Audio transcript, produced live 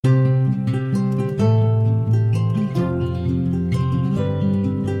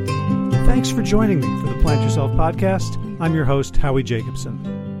for joining me for the Plant Yourself podcast. I'm your host, Howie Jacobson.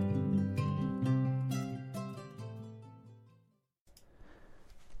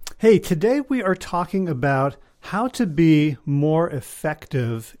 Hey, today we are talking about how to be more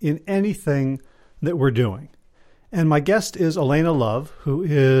effective in anything that we're doing. And my guest is Elena Love, who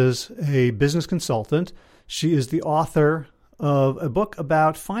is a business consultant. She is the author of a book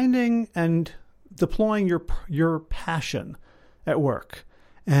about finding and deploying your passion at work.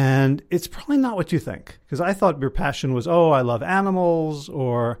 And it's probably not what you think, because I thought your passion was, I love animals,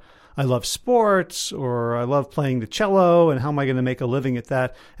 or I love sports, or I love playing the cello, and how am I going to make a living at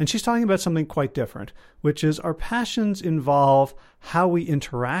that? And she's talking about something quite different, which is our passions involve how we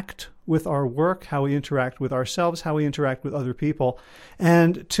interact with our work, how we interact with ourselves, how we interact with other people.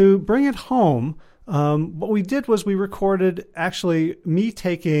 And to bring it home, what we did was we recorded actually me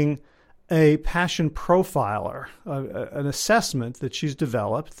taking a passion profiler, an assessment that she's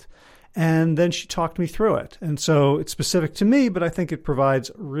developed, and then she talked me through it. And so it's specific to me, but I think it provides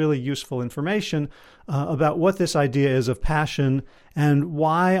really useful information about what this idea is of passion and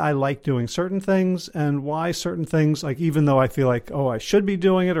why I like doing certain things and why certain things, like even though I feel like, I should be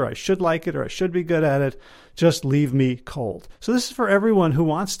doing it or I should like it or I should be good at it, just leave me cold. So this is for everyone who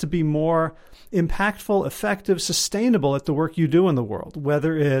wants to be more impactful, effective, sustainable at the work you do in the world,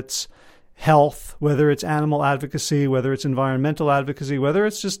 whether it's health, whether it's animal advocacy, whether it's environmental advocacy, whether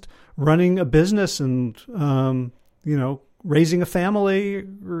it's just running a business and, raising a family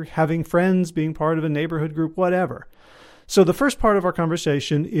or having friends, being part of a neighborhood group, whatever. So the first part of our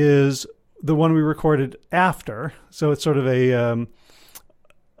conversation is the one we recorded after. So it's sort of an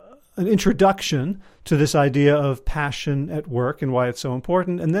introduction to this idea of passion at work and why it's so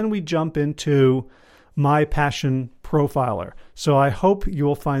important. And then we jump into my passion profiler. So I hope you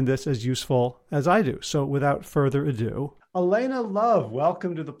will find this as useful as I do. So without further ado, Elena Love,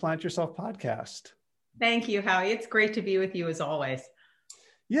 welcome to the Plant Yourself podcast. Thank you, Howie. It's great to be with you as always.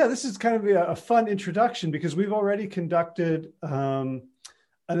 Yeah, this is kind of a fun introduction because we've already conducted an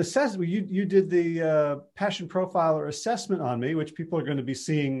assessment. You did the passion profiler assessment on me, which people are going to be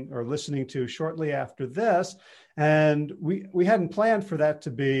seeing or listening to shortly after this. And we hadn't planned for that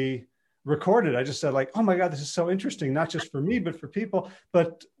to be recorded. I just said oh my God, this is so interesting, not just for me, but for people.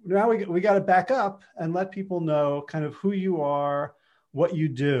 But now we got to back up and let people know kind of who you are, what you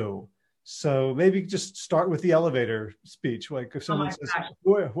do. So maybe just start with the elevator speech. Like if someone says,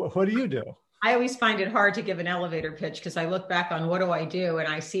 what do you do? I always find it hard to give an elevator pitch because I look back on what do I do? And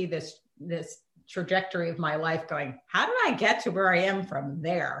I see this trajectory of my life going, how did I get to where I am from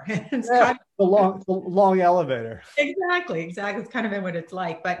there? It's kind of the long elevator. Exactly. It's kind of what it's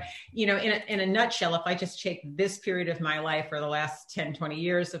like. But, in a nutshell, if I just take this period of my life or the last 10, 20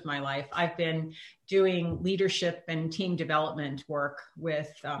 years of my life, I've been doing leadership and team development work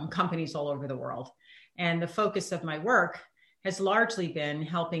with companies all over the world. And the focus of my work has largely been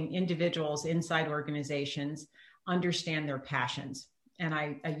helping individuals inside organizations understand their passions. And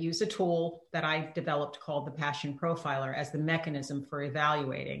I use a tool that I developed called the Passion Profiler as the mechanism for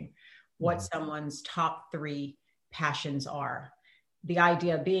evaluating what someone's top 3 passions are. The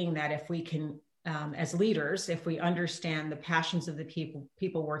idea being that if we can, as leaders, if we understand the passions of the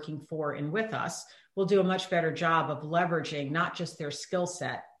people working for and with us, we'll do a much better job of leveraging not just their skill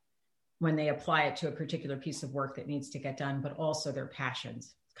set when they apply it to a particular piece of work that needs to get done, but also their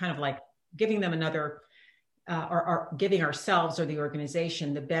passions. It's kind of like giving them another or giving ourselves or the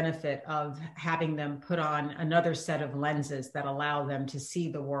organization the benefit of having them put on another set of lenses that allow them to see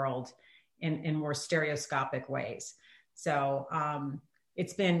the world in more stereoscopic ways. So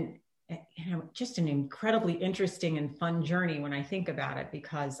it's been just an incredibly interesting and fun journey when I think about it,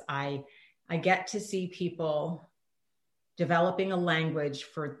 because I get to see people developing a language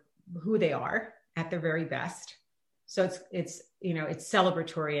for who they are at their very best. So it's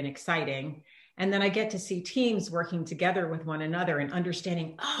celebratory and exciting. And then I get to see teams working together with one another and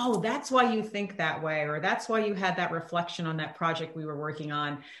understanding, that's why you think that way, or that's why you had that reflection on that project we were working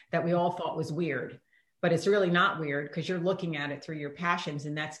on that we all thought was weird. But it's really not weird because you're looking at it through your passions,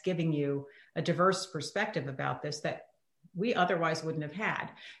 and that's giving you a diverse perspective about this that we otherwise wouldn't have had.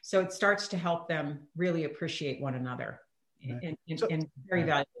 So it starts to help them really appreciate one another in very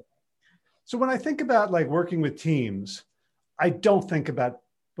valuable. So when I think about working with teams, I don't think about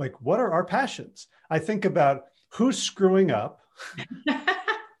what are our passions? I think about who's screwing up.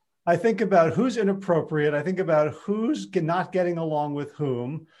 I think about who's inappropriate. I think about who's not getting along with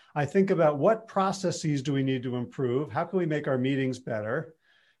whom. I think about what processes do we need to improve? How can we make our meetings better?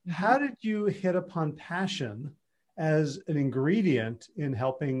 How did you hit upon passion as an ingredient in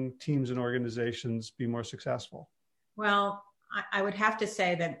helping teams and organizations be more successful? Well, I would have to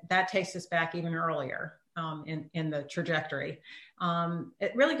say that takes us back even earlier in the trajectory.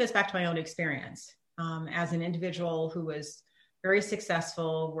 It really goes back to my own experience as an individual who was very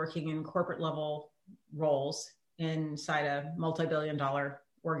successful working in corporate level roles inside a multi-billion-dollar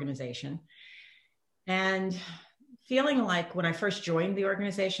organization. And feeling like when I first joined the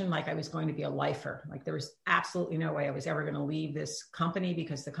organization, like I was going to be a lifer, like there was absolutely no way I was ever going to leave this company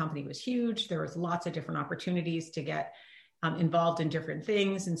because the company was huge. There was lots of different opportunities to get involved in different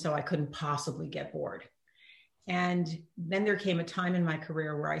things. And so I couldn't possibly get bored. And then there came a time in my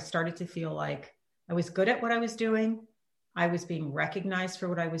career where I started to feel like I was good at what I was doing. I was being recognized for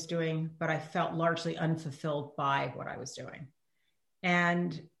what I was doing, but I felt largely unfulfilled by what I was doing.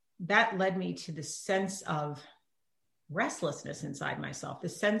 And that led me to the sense of restlessness inside myself, the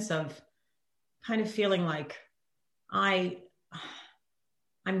sense of kind of feeling like I'm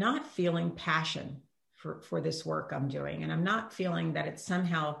not feeling passion for this work I'm doing. And I'm not feeling that it's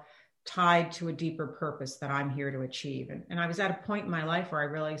somehow tied to a deeper purpose that I'm here to achieve. And I was at a point in my life where I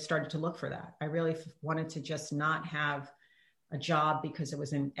really started to look for that. I really wanted to just not have a job because it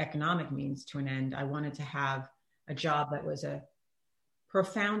was an economic means to an end. I wanted to have a job that was a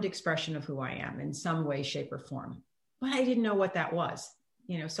profound expression of who I am in some way, shape, or form. But I didn't know what that was,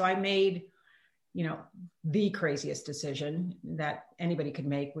 so I made, the craziest decision that anybody could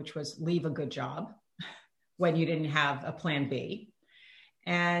make, which was leave a good job when you didn't have a plan B.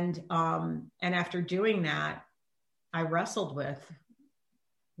 And after doing that, I wrestled with,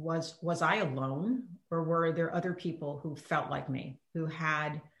 was I alone, or were there other people who felt like me, who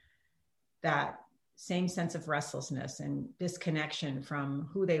had that same sense of restlessness and disconnection from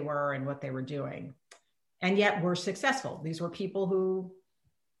who they were and what they were doing, and yet were successful? These were people who,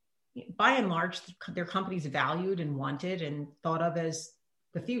 by and large, their companies valued and wanted and thought of as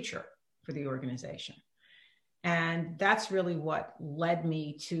the future for the organization. And that's really what led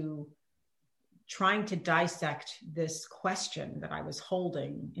me to trying to dissect this question that I was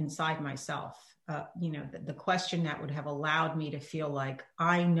holding inside myself. The question that would have allowed me to feel like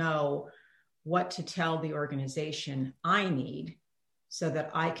I know what to tell the organization I need so that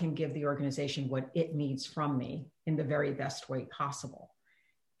I can give the organization what it needs from me in the very best way possible.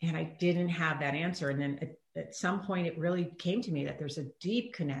 And I didn't have that answer. And then at some point, it really came to me that there's a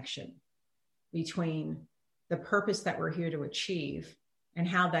deep connection between the purpose that we're here to achieve and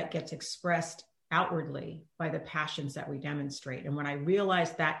how that gets expressed outwardly by the passions that we demonstrate. And when I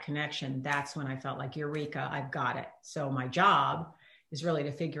realized that connection, that's when I felt like, eureka, I've got it. So my job is really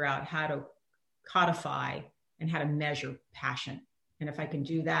to figure out how to codify and how to measure passion. And if I can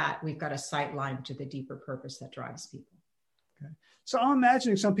do that, we've got a sight line to the deeper purpose that drives people. Okay. So I'm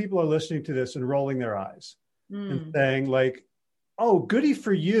imagining some people are listening to this and rolling their eyes and saying like, oh, goody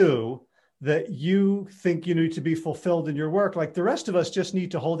for you that you think you need to be fulfilled in your work. Like the rest of us just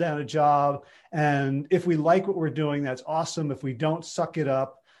need to hold down a job. And if we like what we're doing, that's awesome. If we don't, suck it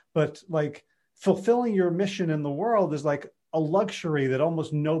up. But like fulfilling your mission in the world is like a luxury that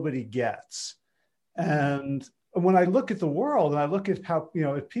almost nobody gets. And when I look at the world and I look at how,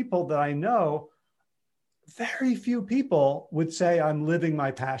 at people that I know, very few people would say I'm living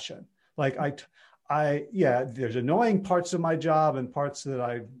my passion. Like there's annoying parts of my job and parts that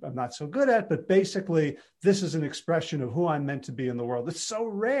I'm not so good at, but basically this is an expression of who I'm meant to be in the world. It's so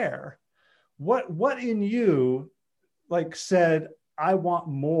rare. What in you like said, I want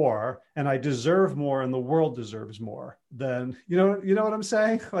more and I deserve more and the world deserves more than, you know what I'm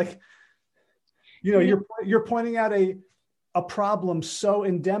saying? Like, you're pointing out a problem so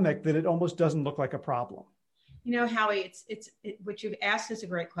endemic that it almost doesn't look like a problem. Howie, what you've asked is a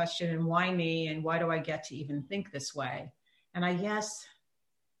great question. And why me? And why do I get to even think this way? And I guess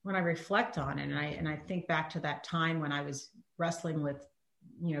when I reflect on it and I think back to that time when I was wrestling with,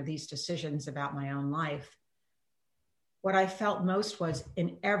 these decisions about my own life, what I felt most was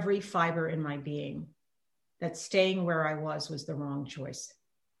in every fiber in my being that staying where I was the wrong choice,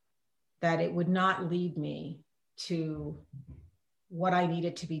 that it would not lead me to what I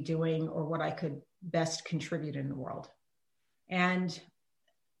needed to be doing or what I could best contribute in the world. And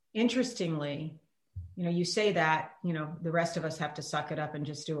interestingly, you say that, the rest of us have to suck it up and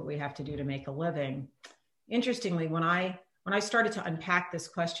just do what we have to do to make a living. Interestingly, when I started to unpack this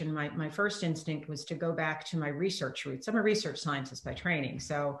question, my first instinct was to go back to my research roots. I'm a research scientist by training.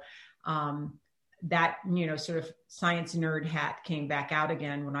 So that, sort of science nerd hat came back out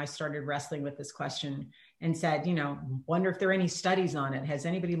again when I started wrestling with this question and said, wonder if there are any studies on it. Has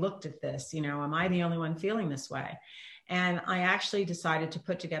anybody looked at this? Am I the only one feeling this way? And I actually decided to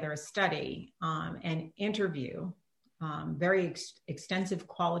put together a study and interview very extensive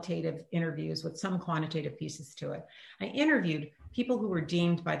qualitative interviews with some quantitative pieces to it. I interviewed people who were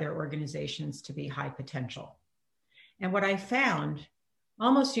deemed by their organizations to be high potential. And what I found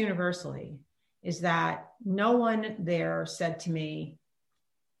almost universally is that no one there said to me,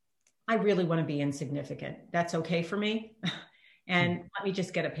 I really want to be insignificant. That's okay for me. And let me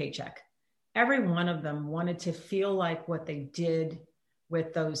just get a paycheck. Every one of them wanted to feel like what they did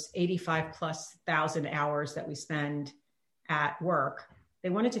with those 85,000+ hours that we spend at work. They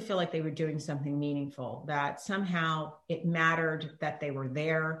wanted to feel like they were doing something meaningful, that somehow it mattered that they were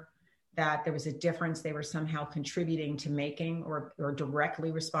there, that there was a difference they were somehow contributing to making or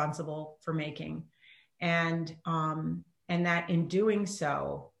directly responsible for making. And that in doing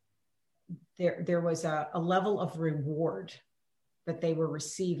so, there was a level of reward that they were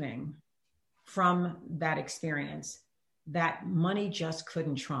receiving from that experience that money just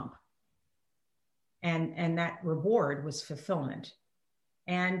couldn't trump. And that reward was fulfillment.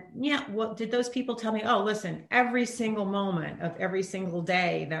 And yeah, what did those people tell me? Oh, listen, every single moment of every single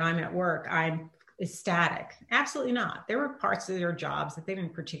day that I'm at work, I'm ecstatic. Absolutely not. There were parts of their jobs that they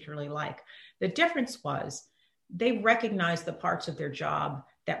didn't particularly like. The difference was they recognized the parts of their job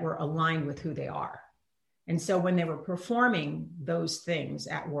that were aligned with who they are. And so when they were performing those things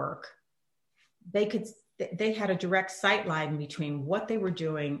at work, they had a direct sight line between what they were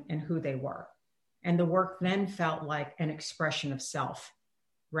doing and who they were. And the work then felt like an expression of self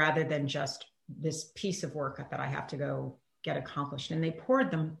rather than just this piece of work that I have to go get accomplished. And they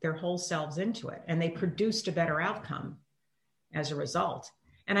poured their whole selves into it, and they produced a better outcome as a result.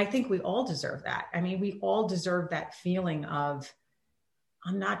 And I think we all deserve that. I mean, we all deserve that feeling of,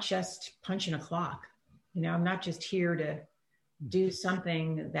 I'm not just punching a clock. You know, I'm not just here to do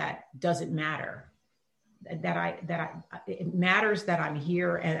something that doesn't matter. It matters that I'm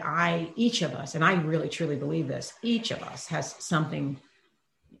here, and each of us, and I really truly believe this, each of us has something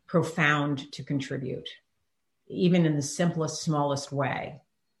profound to contribute, even in the simplest, smallest way.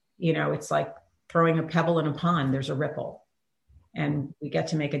 You know, it's like throwing a pebble in a pond, there's a ripple, and we get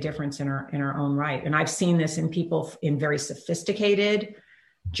to make a difference in our own right. And I've seen this in people in very sophisticated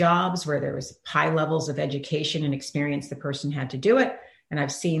jobs where there was high levels of education and experience the person had to do it. And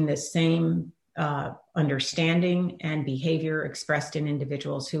I've seen this same understanding and behavior expressed in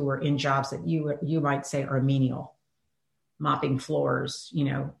individuals who were in jobs that you might say are menial, mopping floors,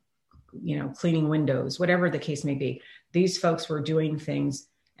 cleaning windows, whatever the case may be. These folks were doing things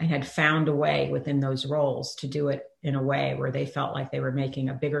and had found a way within those roles to do it in a way where they felt like they were making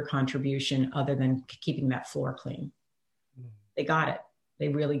a bigger contribution other than keeping that floor clean. They got it. They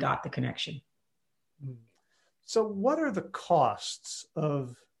really got the connection. So what are the costs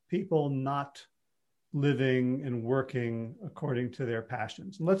of people not living and working according to their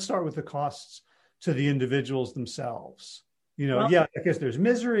passions? And let's start with the costs to the individuals themselves. I guess there's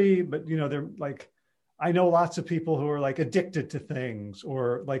misery, but they're like, I know lots of people who are like addicted to things,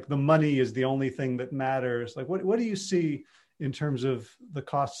 or like the money is the only thing that matters. Like, what do you see in terms of the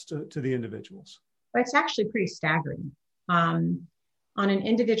costs to the individuals? It's actually pretty staggering. On an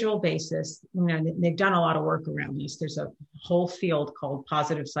individual basis, they've done a lot of work around this. There's a whole field called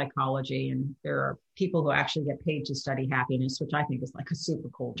positive psychology, and there are people who actually get paid to study happiness, which I think is like a super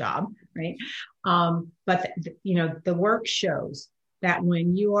cool job, right? But the work shows that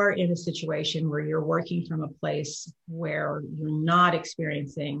when you are in a situation where you're working from a place where you're not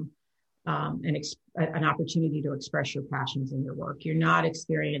experiencing an opportunity to express your passions in your work, you're not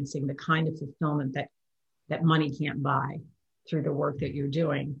experiencing the kind of fulfillment that money can't buy through the work that you're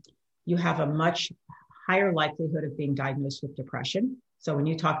doing, you have a much higher likelihood of being diagnosed with depression. So when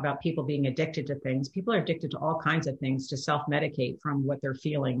you talk about people being addicted to things, people are addicted to all kinds of things to self-medicate from what they're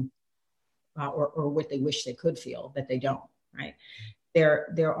feeling or what they wish they could feel that they don't, right?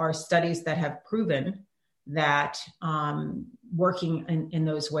 There are studies that have proven that working in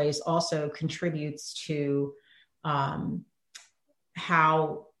those ways also contributes to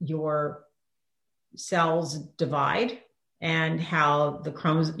how your cells divide and how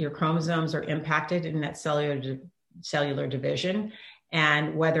your chromosomes are impacted in that cellular division,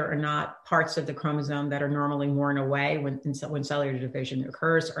 and whether or not parts of the chromosome that are normally worn away when cellular division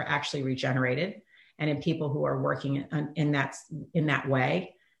occurs are actually regenerated. And in people who are working in that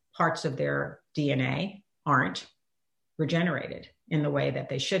way, parts of their DNA aren't regenerated in the way that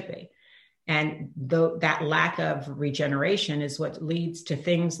they should be. And that lack of regeneration is what leads to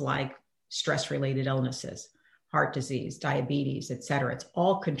things like stress-related illnesses, heart disease, diabetes, et cetera. It's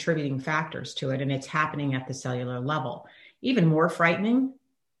all contributing factors to it, and it's happening at the cellular level. Even more frightening,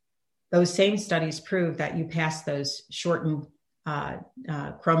 those same studies prove that you pass those shortened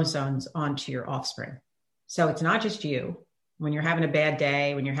chromosomes onto your offspring. So it's not just you. When you're having a bad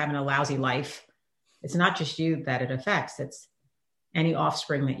day, when you're having a lousy life, it's not just you that it affects, it's any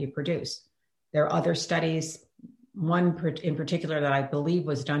offspring that you produce. There are other studies, one in particular that I believe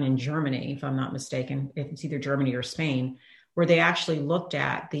was done in Germany, if I'm not mistaken, if it's either Germany or Spain, where they actually looked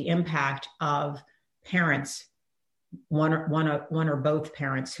at the impact of parents, one or both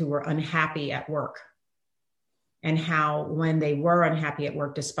parents who were unhappy at work, and how when they were unhappy at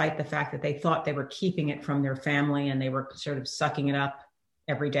work, despite the fact that they thought they were keeping it from their family and they were sort of sucking it up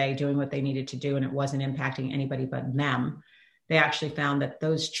every day, doing what they needed to do, and it wasn't impacting anybody but them, they actually found that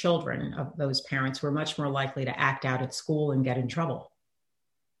those children of those parents were much more likely to act out at school and get in trouble.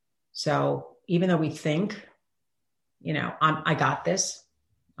 So even though we think, I got this,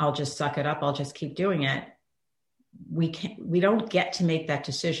 I'll just suck it up, I'll just keep doing it, we don't get to make that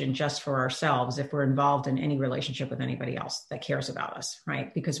decision just for ourselves if we're involved in any relationship with anybody else that cares about us,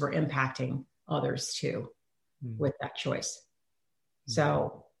 right? Because we're impacting others too with that choice.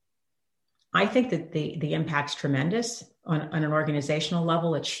 So I think that the impact's tremendous on an organizational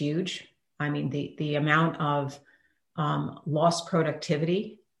level. It's huge. I mean, the amount of lost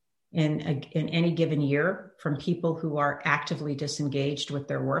productivity in any given year from people who are actively disengaged with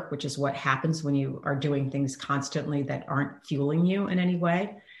their work, which is what happens when you are doing things constantly that aren't fueling you in any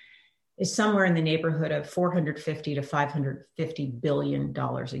way, is somewhere in the neighborhood of $450 to $550 billion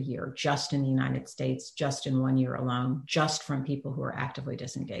a year, just in the United States, just in 1 year alone, just from people who are actively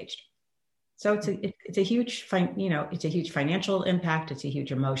disengaged. So it's a huge financial impact. It's a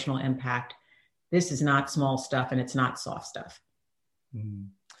huge emotional impact. This is not small stuff, and it's not soft stuff. Mm.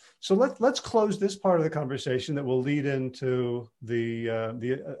 So let's close this part of the conversation that will lead into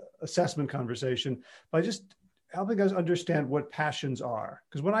the assessment conversation by just helping us understand what passions are.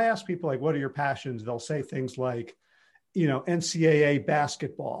 Because when I ask people, like, what are your passions? They'll say things like, NCAA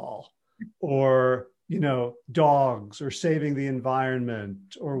basketball, or, dogs, or saving the environment,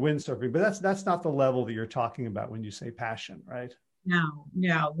 or windsurfing. But that's not the level that you're talking about when you say passion, right? No.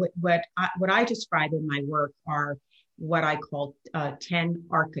 What I describe in my work are what I call 10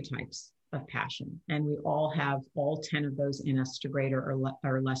 archetypes of passion. And we all have all 10 of those in us to greater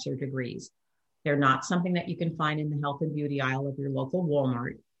or lesser degrees. They're not something that you can find in the health and beauty aisle of your local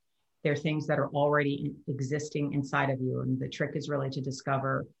Walmart. They're things that are already existing inside of you. And the trick is really to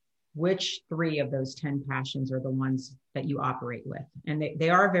discover which 3 of those 10 passions are the ones that you operate with. And they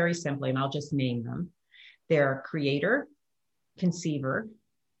are very simply, and I'll just name them. They're creator, conceiver,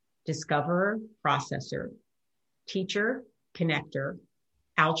 discoverer, processor, teacher, connector,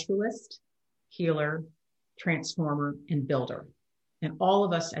 altruist, healer, transformer, and builder. And all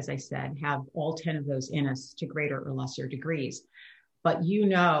of us, as I said, have all 10 of those in us to greater or lesser degrees. But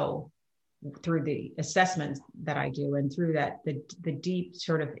through the assessments that I do and through that, the deep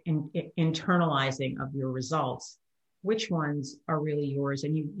sort of internalizing of your results, which ones are really yours.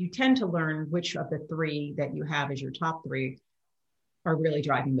 And you tend to learn which of the 3 that you have as your top 3 are really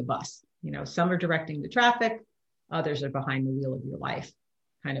driving the bus. Some are directing the traffic, others are behind the wheel of your life,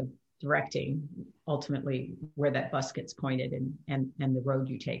 kind of directing ultimately where that bus gets pointed and the road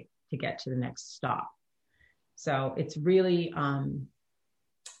you take to get to the next stop. So it's really,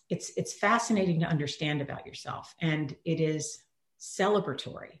 it's fascinating to understand about yourself, and it is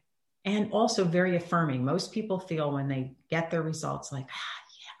celebratory and also very affirming. Most people feel when they get their results like,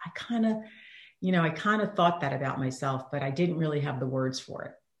 I kind of thought that about myself, but I didn't really have the words for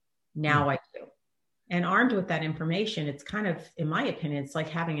it. Now I do. And armed with that information, it's kind of, in my opinion, it's like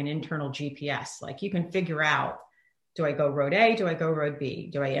having an internal GPS. Like, you can figure out, do I go road A? Do I go road B?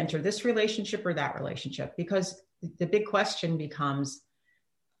 Do I enter this relationship or that relationship? Because the big question becomes,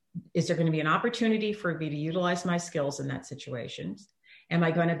 is there going to be an opportunity for me to utilize my skills in that situation? Am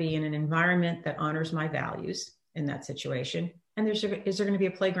I going to be in an environment that honors my values in that situation? And is there going to be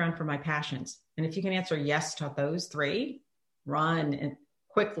a playground for my passions? And if you can answer yes to those 3, run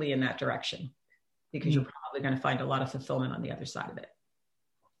quickly in that direction, because you're probably going to find a lot of fulfillment on the other side of it.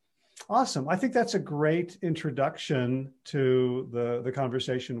 Awesome. I think that's a great introduction to the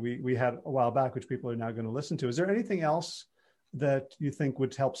conversation we had a while back, which people are now going to listen to. Is there anything else that you think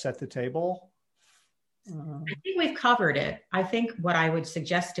would help set the table? I think we've covered it. I think what I would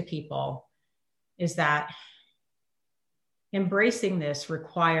suggest to people is that embracing this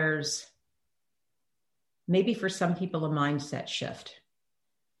requires, maybe for some people, a mindset shift.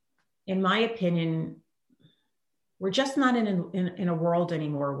 In my opinion, we're just not in a world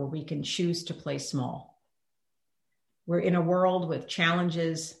anymore where we can choose to play small. We're in a world with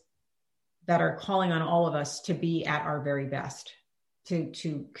challenges that are calling on all of us to be at our very best,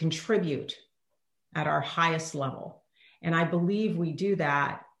 to contribute at our highest level. And I believe we do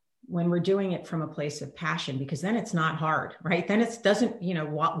that when we're doing it from a place of passion, because then it's not hard, right? Then it doesn't,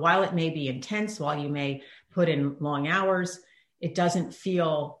 while it may be intense, while you may put in long hours, it doesn't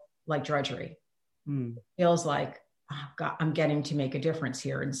feel like drudgery. It feels like, oh God, I'm getting to make a difference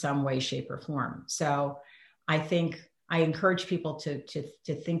here in some way, shape, or form. So I think I encourage people to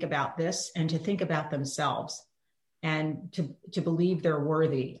think about this and to think about themselves and to believe they're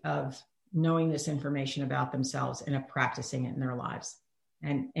worthy of knowing this information about themselves and of practicing it in their lives.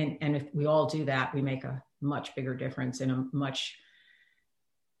 And if we all do that, we make a much bigger difference in a much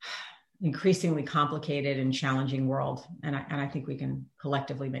increasingly complicated and challenging world. And I think we can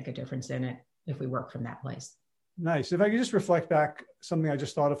collectively make a difference in it if we work from that place. Nice. If I could just reflect back something I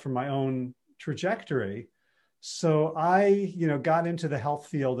just thought of from my own trajectory. So I, got into the health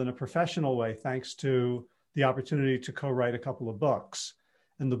field in a professional way, thanks to the opportunity to co-write a couple of books.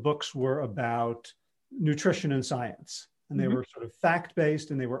 And the books were about nutrition and science. And they were sort of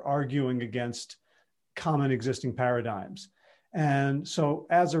fact-based, and they were arguing against common existing paradigms. And so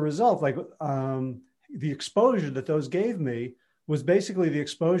as a result, the exposure that those gave me was basically the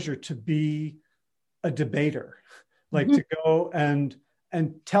exposure to be a debater, to go and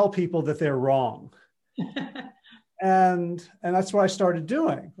tell people that they're wrong. And that's what I started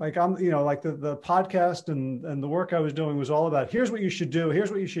doing. The podcast and the work I was doing was all about, here's what you should do. Here's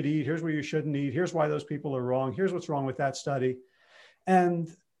what you should eat. Here's what you shouldn't eat. Here's why those people are wrong. Here's what's wrong with that study.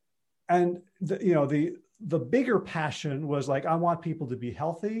 And the bigger passion was I want people to be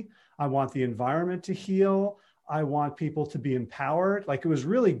healthy. I want the environment to heal. I want people to be empowered. It was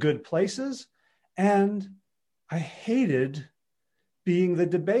really good places. And I hated being the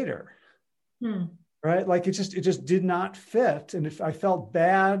debater. Right? It just did not fit. And if I felt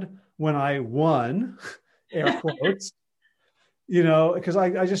bad when I won, air quotes, because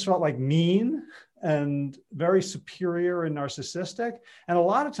I just felt mean and very superior and narcissistic. And a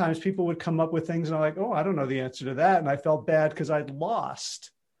lot of times people would come up with things and I'm like, oh, I don't know the answer to that. And I felt bad because I'd lost.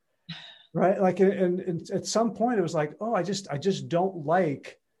 Right? And at some point it was oh, I just don't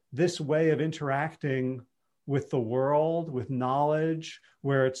like this way of interacting with the world, with knowledge,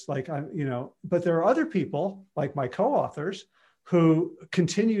 where it's but there are other people like my co-authors who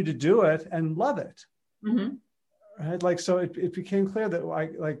continue to do it and love it. Right? So it became clear that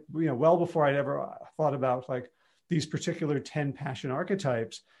well before I'd ever thought about these particular 10 passion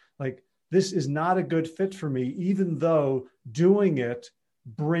archetypes, this is not a good fit for me, even though doing it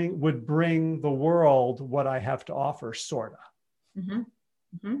would bring the world what I have to offer, sort of.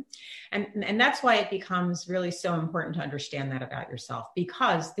 And that's why it becomes really so important to understand that about yourself,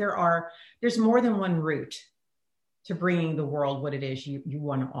 because there's more than one route to bringing the world what it is you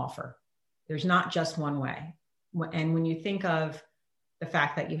want to offer. There's not just one way. And when you think of the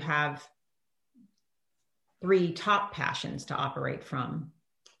fact that you have 3 top passions to operate from,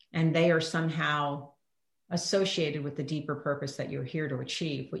 and they are somehow associated with the deeper purpose that you're here to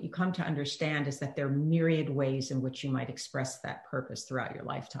achieve, what you come to understand is that there are myriad ways in which you might express that purpose throughout your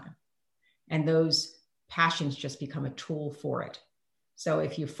lifetime. And those passions just become a tool for it. So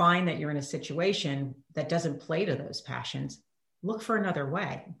if you find that you're in a situation that doesn't play to those passions, look for another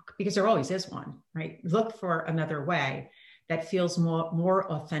way, because there always is one, right? Look for another way that feels more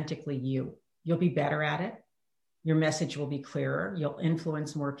authentically you. You'll be better at it. Your message will be clearer. You'll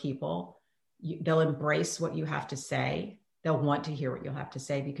influence more people. They'll embrace what you have to say. They'll want to hear what you'll have to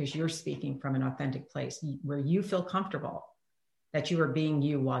say because you're speaking from an authentic place where you feel comfortable that you are being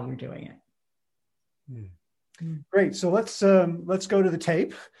you while you're doing it. Great. So let's go to the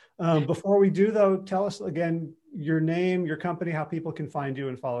tape. Before we do, though, tell us again your name, your company, how people can find you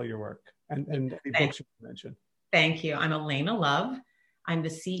and follow your work, and any books you mentioned. Thank you. I'm Elena Love. I'm the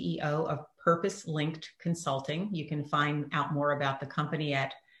CEO of Purpose Linked Consulting. You can find out more about the company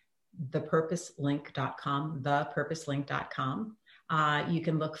at thepurposelink.com, thepurposelink.com. You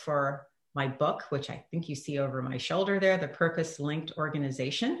can look for my book, which I think you see over my shoulder there, The Purpose Linked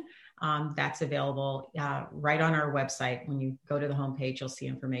Organization. That's available right on our website. When you go to the homepage, you'll see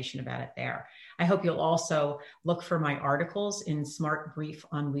information about it there. I hope you'll also look for my articles in Smart Brief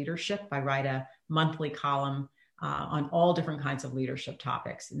on Leadership. I write a monthly column on all different kinds of leadership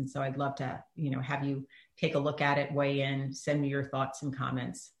topics. And so I'd love to, have you take a look at it, weigh in, send me your thoughts and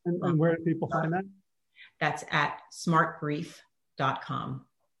comments. And where do people find that? That's at smartbrief.com.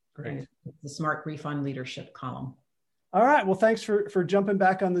 Great. The Smart Brief on Leadership column. All right. Well, thanks for jumping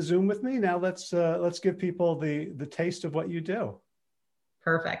back on the Zoom with me. Now let's give people the taste of what you do.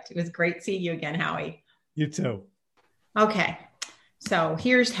 Perfect. It was great seeing you again, Howie. You too. Okay. So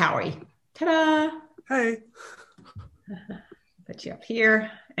here's Howie. Ta-da. Hey. Put you up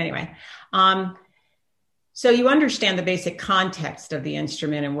here. Anyway. So you understand the basic context of the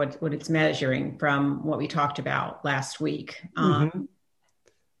instrument and what it's measuring from what we talked about last week. Mm-hmm. And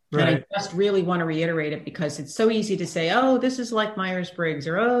Right. I just really want to reiterate it because it's so easy to say, oh, this is like Myers-Briggs,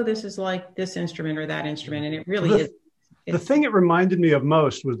 or oh, this is like this instrument or that instrument. And it really is. The thing it reminded me of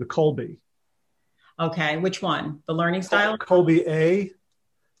most was the Colby. Okay. Which one? The learning style? Colby A.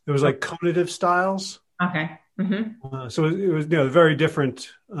 It was like conative styles. Okay. Mm-hmm. So it was, very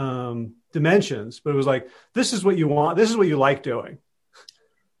different dimensions, but it was like, this is what you want. This is what you like doing.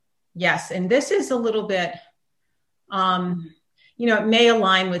 Yes. And this is a little bit, it may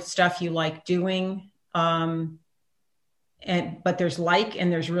align with stuff you like doing. But there's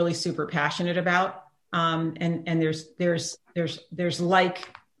and there's really super passionate about, and there's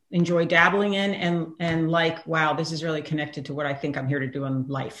like enjoy dabbling in and like, wow, this is really connected to what I think I'm here to do in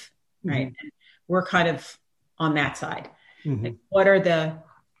life. Right. Mm-hmm. We're kind of on that side. Mm-hmm. Like,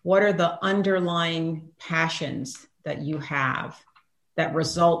 what are the underlying passions that you have that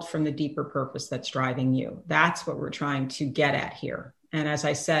result from the deeper purpose that's driving you? That's what we're trying to get at here. And as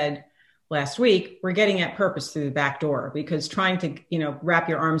I said last week, we're getting at purpose through the back door, because trying to, wrap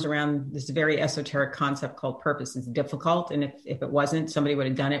your arms around this very esoteric concept called purpose is difficult. And if it wasn't, somebody would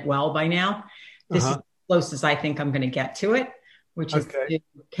have done it well by now. This is the closest I think I'm going to get to it, which is to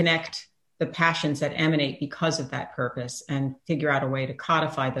connect the passions that emanate because of that purpose and figure out a way to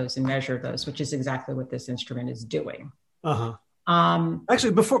codify those and measure those, which is exactly what this instrument is doing.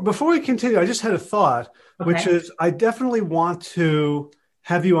 Actually, before we continue, I just had a thought, which is I definitely want to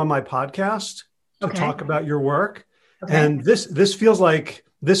have you on my podcast to talk about your work. And this feels like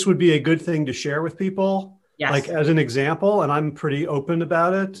this would be a good thing to share with people, like as an example, and I'm pretty open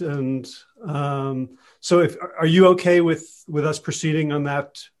about it. And so are you okay with us proceeding on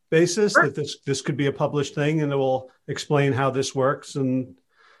that basis, that this could be a published thing, and it will explain how this works and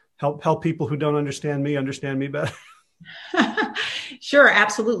help people who don't understand me better? Sure,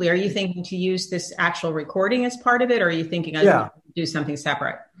 absolutely. Are you thinking to use this actual recording as part of it, or are you thinking do something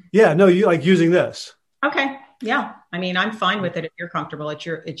separate? Yeah, no, you like using this. Okay. Yeah. I mean, I'm fine with it if you're comfortable.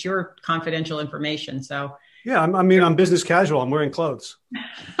 It's your confidential information. So yeah, I'm business casual. I'm wearing clothes.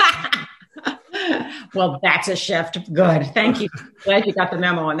 Well, that's a shift. Good. Thank you. Glad you got the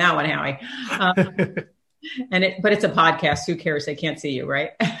memo on that one, Howie. But it's a podcast. Who cares? They can't see you,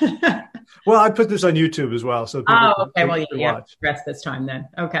 right? Well, I put this on YouTube as well. So okay. Well, watch. Rest this time then.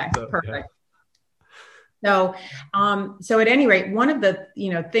 Okay. So, perfect. Yeah. So at any rate, one of the,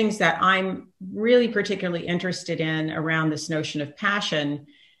 things that I'm really particularly interested in around this notion of passion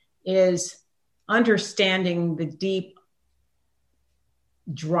is understanding the deep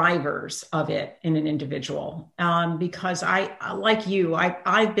drivers of it in an individual. Because like you,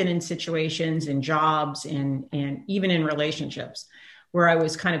 I've been in situations, in jobs, and even in relationships where I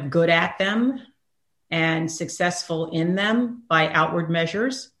was kind of good at them and successful in them by outward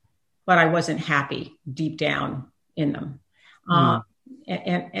measures, but I wasn't happy deep down in them.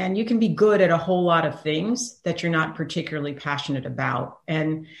 And you can be good at a whole lot of things that you're not particularly passionate about.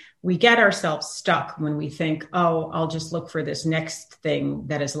 And we get ourselves stuck when we think, oh, I'll just look for this next thing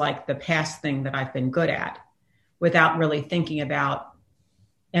that is like the past thing that I've been good at, without really thinking about,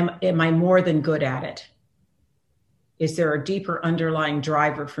 am I more than good at it? Is there a deeper underlying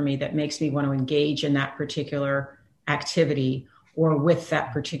driver for me that makes me want to engage in that particular activity, or with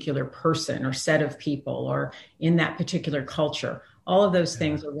that particular person or set of people, or in that particular culture? All of those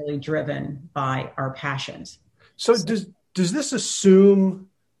things are really driven by our passions. So does this assume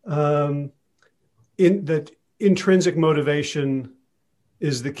in that intrinsic motivation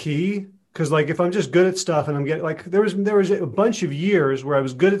is the key? Because like, if I'm just good at stuff and I'm getting like, there was a bunch of years where I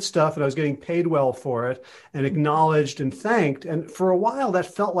was good at stuff and I was getting paid well for it and acknowledged and thanked. And for a while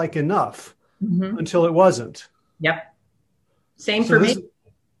that felt like enough until it wasn't. Yep. Same for me.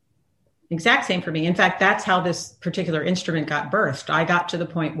 Exact same for me. In fact, that's how this particular instrument got birthed. I got to the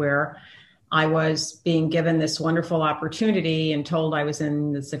point where I was being given this wonderful opportunity and told I was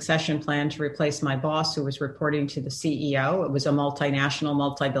in the succession plan to replace my boss, who was reporting to the CEO. It was a multinational,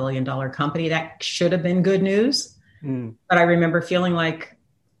 multi-billion-dollar company. That should have been good news. But I remember feeling like,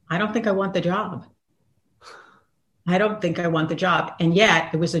 I don't think I want the job. I don't think I want the job. And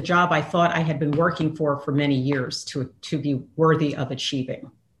yet it was a job I thought I had been working for many years to be worthy of achieving.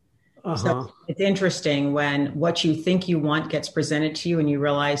 So it's interesting when what you think you want gets presented to you and you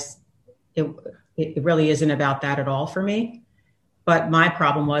realize it really isn't about that at all for me. But my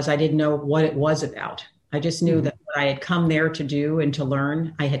problem was I didn't know what it was about. I just knew that what I had come there to do and to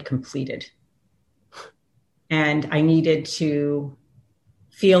learn, I had completed. And I needed to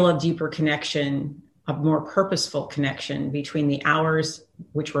feel a deeper connection, a more purposeful connection between the hours,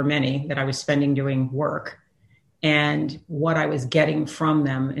 which were many, that I was spending doing work, and what I was getting from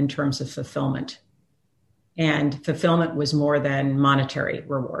them in terms of fulfillment. And fulfillment was more than monetary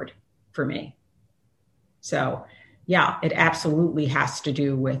reward for me. So yeah, it absolutely has to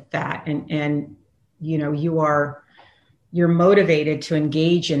do with that. And you know, you're motivated to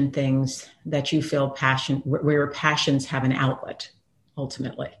engage in things that you feel where your passions have an outlet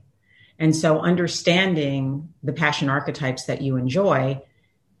ultimately. And so understanding the passion archetypes that you enjoy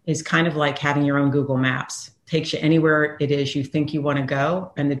is kind of like having your own Google Maps. Takes you anywhere it is you think you want to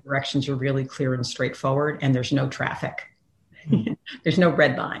go, and the directions are really clear and straightforward, and there's no traffic. There's no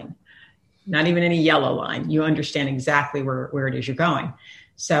red line, not even any yellow line. You understand exactly where it is you're going.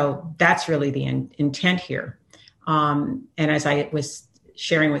 So that's really the intent here. And as I was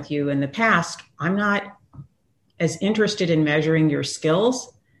sharing with you in the past, I'm not as interested in measuring your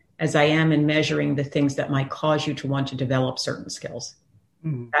skills as I am in measuring the things that might cause you to want to develop certain skills.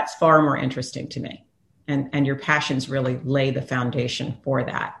 Mm-hmm. That's far more interesting to me. And your passions really lay the foundation for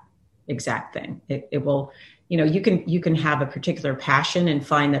that exact thing. It will, you know, you can have a particular passion and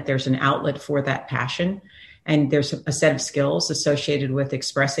find that there's an outlet for that passion. And there's a set of skills associated with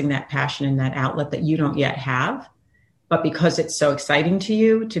expressing that passion and that outlet that you don't yet have. But because it's so exciting to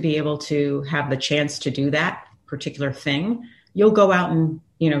you to be able to have the chance to do that particular thing, you'll go out and,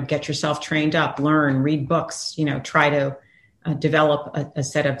 you know, get yourself trained up, learn, read books, you know, try to develop a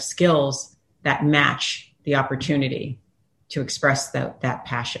set of skills that match the opportunity to express that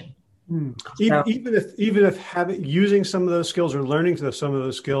passion. So, even if using some of those skills or learning some of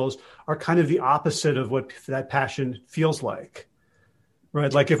those skills are kind of the opposite of what that passion feels like,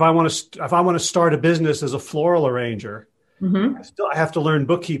 right? Like if I want to start a business as a floral arranger, mm-hmm. I have to learn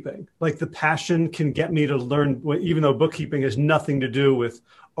bookkeeping. Like the passion can get me to learn, even though bookkeeping has nothing to do with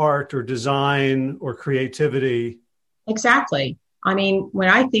art or design or creativity. Exactly. I mean, when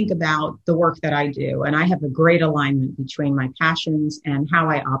I think about the work that I do, and I have a great alignment between my passions and how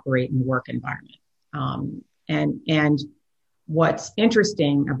I operate in the work environment. And what's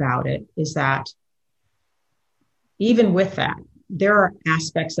interesting about it is that even with that, there are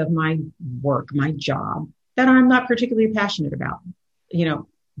aspects of my work, my job, that I'm not particularly passionate about. You know,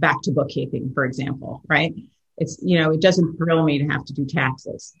 back to bookkeeping, for example, right? It's, you know, it doesn't thrill me to have to do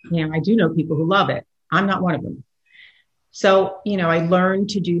taxes. You know, I do know people who love it. I'm not one of them. So, you know, I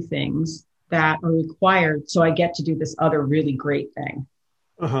learned to do things that are required. So I get to do this other really great thing.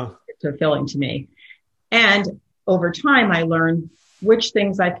 It's fulfilling to me. And over time, I learned which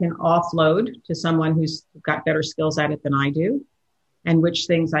things I can offload to someone who's got better skills at it than I do, and which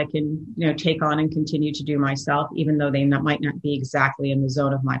things I can, you know, take on and continue to do myself, even though they might not be exactly in the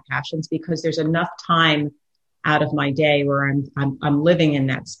zone of my passions, because there's enough time out of my day where I'm living in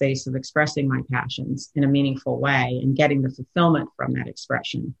that space of expressing my passions in a meaningful way and getting the fulfillment from that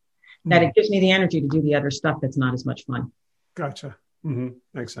expression, that it gives me the energy to do the other stuff that's not as much fun. Gotcha. Mm-hmm.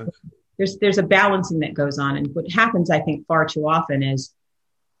 Makes sense. There's a balancing that goes on. And what happens, I think, far too often is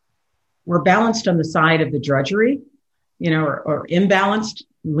we're balanced on the side of the drudgery, you know, or imbalanced,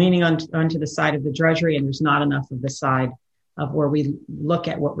 leaning onto the side of the drudgery, and there's not enough of the side of where we look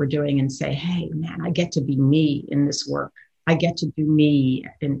at what we're doing and say, hey, man, I get to be me in this work. I get to do me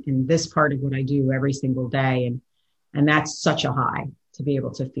in this part of what I do every single day. And that's such a high to be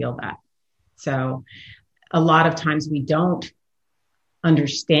able to feel that. So a lot of times we don't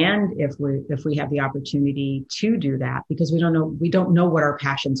understand if we have the opportunity to do that because we don't know what our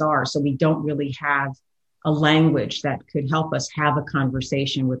passions are. So we don't really have a language that could help us have a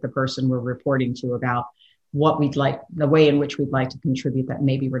conversation with the person we're reporting to about what we'd like, the way in which we'd like to contribute that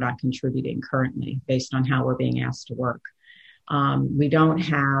maybe we're not contributing currently based on how we're being asked to work. We don't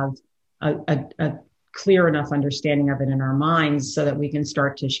have a clear enough understanding of it in our minds so that we can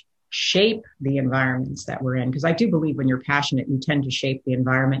start to shape the environments that we're in. Because I do believe when you're passionate, you tend to shape the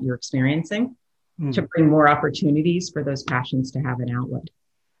environment you're experiencing to bring more opportunities for those passions to have an outlet.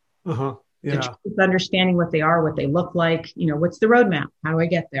 Yeah. So understanding what they are, what they look like, you know, what's the roadmap? How do I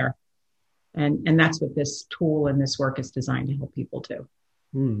get there? And that's what this tool and this work is designed to help people do.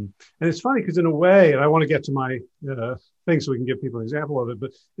 And it's funny because in a way, and I want to get to my thing so we can give people an example of it,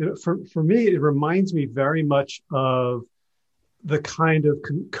 but you know, for me, it reminds me very much of the kind of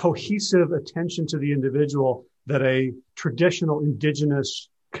cohesive attention to the individual that a traditional indigenous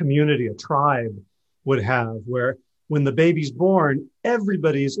community, a tribe, would have, where when the baby's born,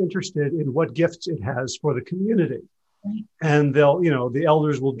 everybody is interested in what gifts it has for the community. Right. And they'll, you know, the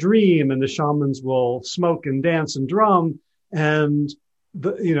elders will dream and the shamans will smoke and dance and drum. And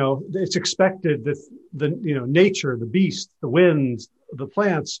it's expected that nature, the beast, the winds, the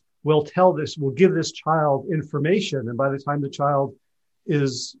plants will give this child information. And by the time the child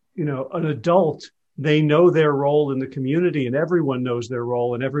is, an adult, they know their role in the community, and everyone knows their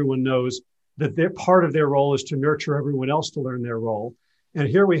role, and everyone knows that their part of their role is to nurture everyone else to learn their role. And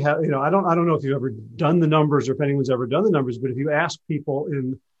here we have, I don't know if you've ever done the numbers or if anyone's ever done the numbers, but if you ask people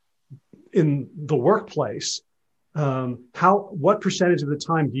in the workplace, what percentage of the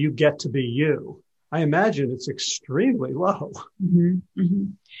time do you get to be you? I imagine it's extremely low. Mm-hmm, mm-hmm.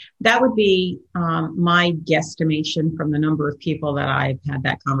 That would be my guesstimation from the number of people that I've had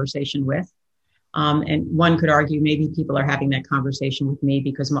that conversation with. And one could argue maybe people are having that conversation with me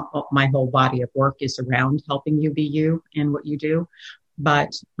because my whole body of work is around helping you be you and what you do.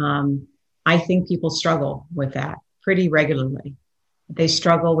 But I think people struggle with that pretty regularly. They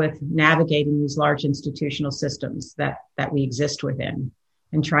struggle with navigating these large institutional systems that we exist within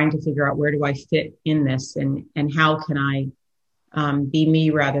and trying to figure out where do I fit in this and how can I be me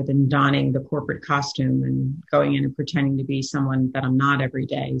rather than donning the corporate costume and going in and pretending to be someone that I'm not every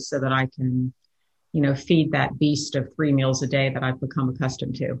day so that I can, feed that beast of 3 meals a day that I've become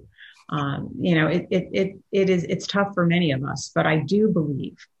accustomed to. It's tough for many of us, but I do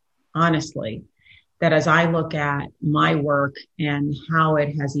believe, honestly, that as I look at my work and how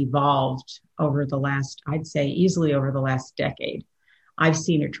it has evolved over the last, I'd say easily over the last decade, I've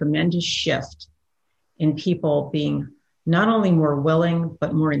seen a tremendous shift in people being not only more willing,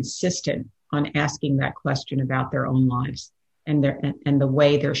 but more insistent on asking that question about their own lives and the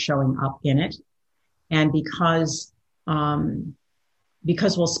way they're showing up in it. And because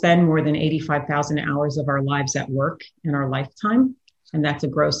we'll spend more than 85,000 hours of our lives at work in our lifetime, and that's a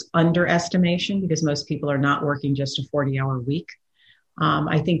gross underestimation because most people are not working just a 40-hour week.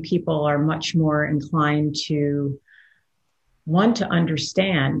 I think people are much more inclined to want to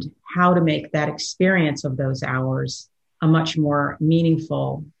understand how to make that experience of those hours a much more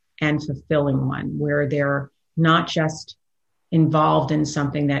meaningful and fulfilling one, where they're not just involved in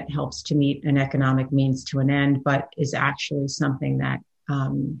something that helps to meet an economic means to an end, but is actually something that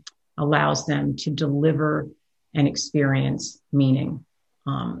allows them to deliver and experience meaning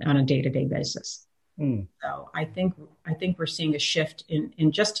on a day-to-day basis. So I think we're seeing a shift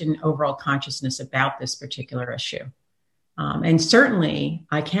in overall consciousness about this particular issue. And certainly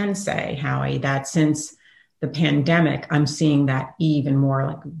I can say, Howie, that since the pandemic, I'm seeing that even more,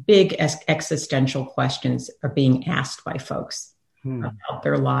 like big existential questions are being asked by folks about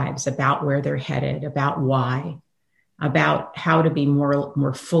their lives, about where they're headed, about why, about how to be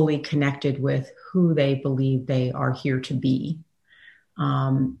more fully connected with who they believe they are here to be.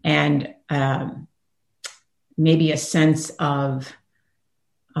 And maybe a sense of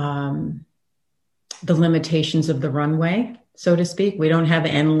the limitations of the runway, so to speak. We don't have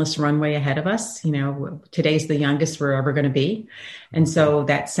an endless runway ahead of us. Today's the youngest we're ever going to be. And so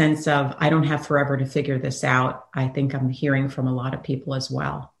that sense of, I don't have forever to figure this out, I think I'm hearing from a lot of people as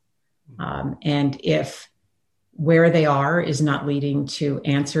well. And if where they are is not leading to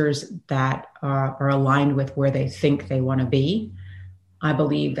answers that are aligned with where they think they want to be, I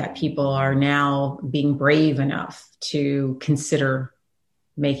believe that people are now being brave enough to consider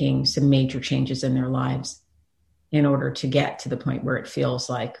making some major changes in their lives in order to get to the point where it feels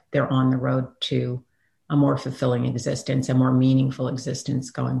like they're on the road to a more fulfilling existence, a more meaningful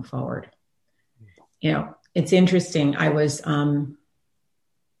existence going forward. It's interesting. I was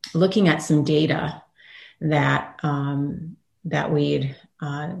looking at some data that we'd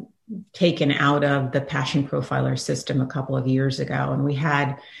taken out of the Passion Profiler system a couple of years ago. And we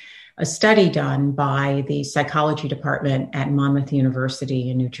had a study done by the psychology department at Monmouth University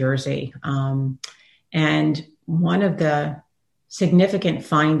in New Jersey. And one of the significant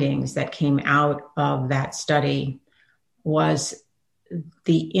findings that came out of that study was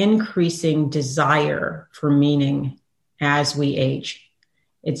the increasing desire for meaning as we age.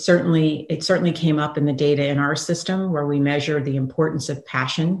 It certainly came up in the data in our system where we measure the importance of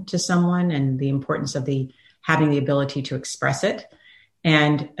passion to someone and the importance of having the ability to express it.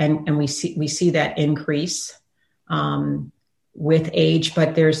 And we see that increase with age,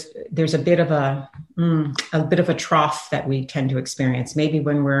 but there's a bit of a trough that we tend to experience. Maybe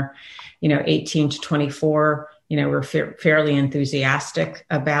when we're 18 to 24, we're fairly enthusiastic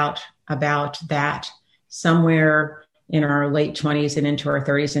about that. Somewhere in our late 20s and into our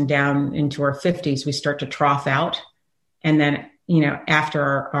 30s and down into our 50s, we start to trough out. And then, after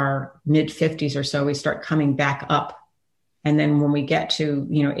our mid 50s or so, we start coming back up. And then when we get to,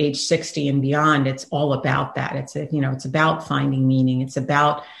 age 60 and beyond, it's all about that. It's about finding meaning. It's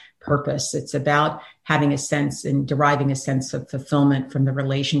about purpose. It's about having a sense and deriving a sense of fulfillment from the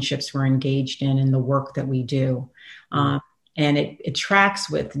relationships we're engaged in and the work that we do. And it tracks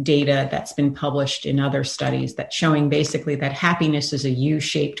with data that's been published in other studies that's showing basically that happiness is a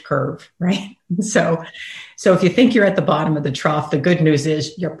U-shaped curve, right? So if you think you're at the bottom of the trough, the good news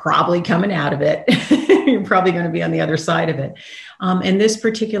is you're probably coming out of it. You're probably going to be on the other side of it. And this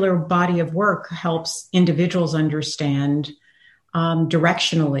particular body of work helps individuals understand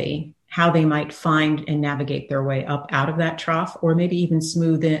directionally how they might find and navigate their way up out of that trough, or maybe even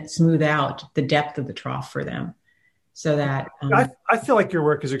smooth out the depth of the trough for them. So that I feel like your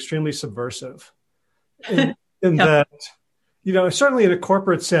work is extremely subversive in that, certainly in a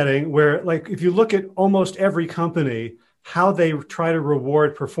corporate setting where, like, if you look at almost every company, how they try to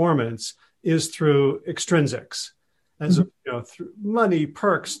reward performance is through extrinsics, as through money,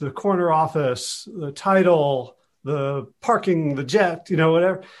 perks, the corner office, the title, the parking, the jet,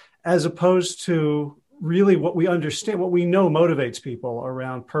 whatever, as opposed to really what we understand, what we know motivates people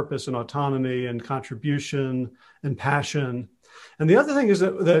around purpose and autonomy and contribution and passion. And the other thing is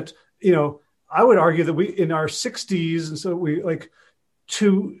that I would argue that we, in our 60s, and so we like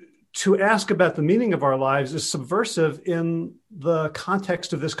to ask about the meaning of our lives is subversive in the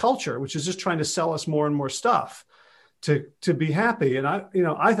context of this culture, which is just trying to sell us more and more stuff to be happy. And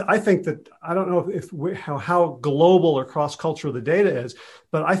I think that, I don't know how global or cross-cultural the data is,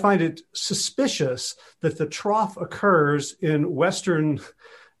 but I find it suspicious that the trough occurs in Western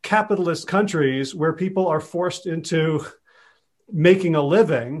capitalist countries where people are forced into making a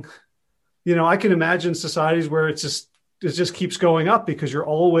living. I can imagine societies where it just keeps going up because you're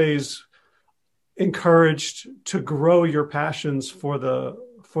always encouraged to grow your passions for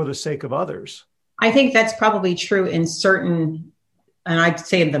the sake of others. I think that's probably true in certain, and I'd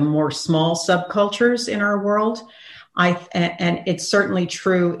say the more small subcultures in our world. And it's certainly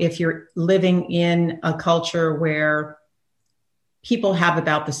true if you're living in a culture where people have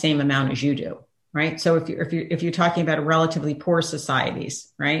about the same amount as you do, right? So if you're talking about relatively poor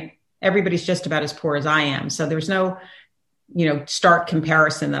societies, right? Everybody's just about as poor as I am. So there's no, stark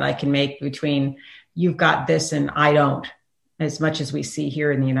comparison that I can make between you've got this and I don't, as much as we see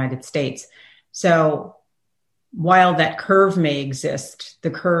here in the United States. So while that curve may exist, the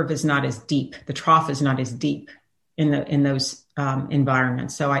curve is not as deep. The trough is not as deep in those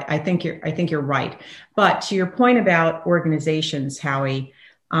environments. So I think you're right. But to your point about organizations, Howie,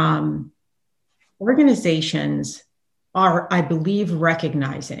 organizations are, I believe,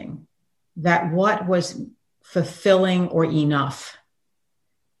 recognizing that what was fulfilling or enough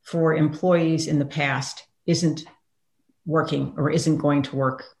for employees in the past isn't working or isn't going to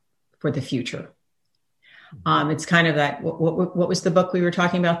work for the future. It's kind of that, what was the book we were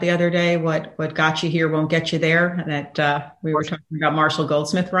talking about the other day? What got you here won't get you there. That we were talking about Marshall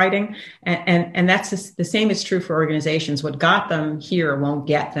Goldsmith writing. And that's the same is true for organizations. What got them here won't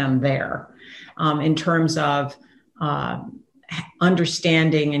get them there in terms of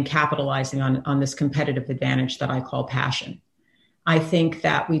understanding and capitalizing on this competitive advantage that I call passion. I think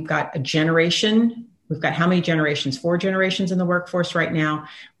that we've got a generation. We've got how many generations? 4 generations in the workforce right now.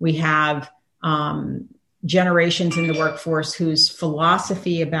 We have generations in the workforce whose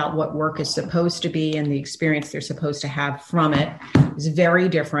philosophy about what work is supposed to be and the experience they're supposed to have from it is very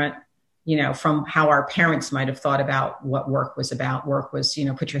different, from how our parents might have thought about what work was about. Work was,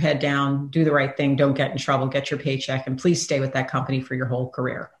 put your head down, do the right thing, don't get in trouble, get your paycheck, and please stay with that company for your whole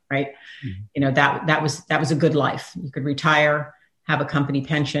career, right? Mm-hmm. That was a good life. You could retire, have a company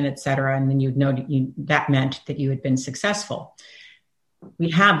pension, et cetera, and then you'd know that meant that you had been successful.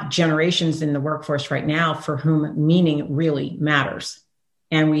 We have generations in the workforce right now for whom meaning really matters.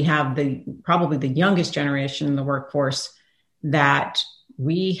 And we have probably the youngest generation in the workforce that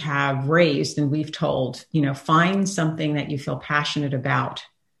we have raised and we've told, find something that you feel passionate about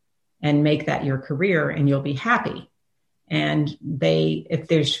and make that your career and you'll be happy. And if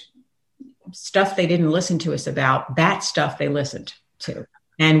there's stuff they didn't listen to us about, that stuff they listened to.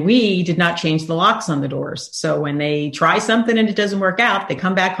 And we did not change the locks on the doors. So when they try something and it doesn't work out, they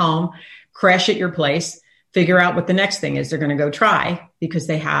come back home, crash at your place, figure out what the next thing is they're going to go try because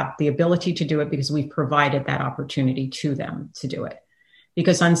they have the ability to do it because we've provided that opportunity to them to do it.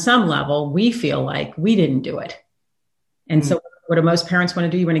 Because on some level, we feel like we didn't do it. And so what do most parents want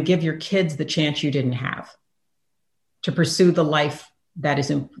to do? You want to give your kids the chance you didn't have to pursue the life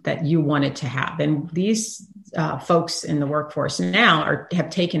that you wanted to have. And these folks in the workforce now have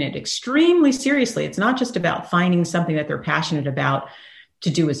taken it extremely seriously. It's not just about finding something that they're passionate about to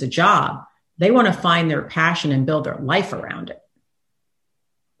do as a job. They want to find their passion and build their life around it.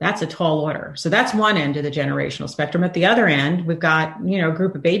 That's a tall order. So that's one end of the generational spectrum. At the other end, we've got, a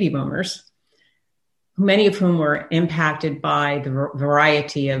group of baby boomers many of whom were impacted by the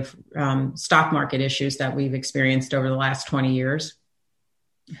variety of stock market issues that we've experienced over the last 20 years,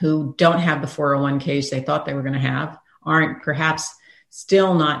 who don't have the 401ks they thought they were going to have, aren't perhaps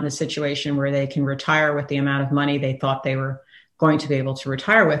still not in the situation where they can retire with the amount of money they thought they were going to be able to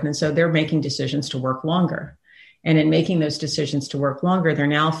retire with. And so they're making decisions to work longer. And in making those decisions to work longer, they're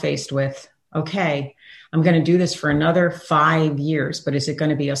now faced with, okay, I'm going to do this for another 5 years, but is it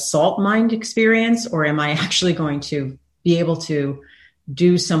going to be a salt mine experience, or am I actually going to be able to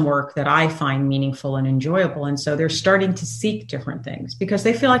do some work that I find meaningful and enjoyable? And so they're starting to seek different things because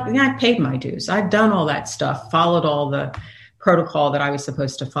they feel like, yeah, I paid my dues. I've done all that stuff, followed all the protocol that I was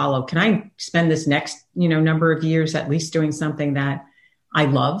supposed to follow. Can I spend this next, number of years at least doing something that I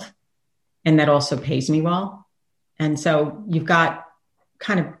love and that also pays me well? And so you've got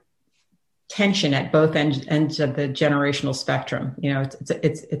kind of tension at both ends of the generational spectrum.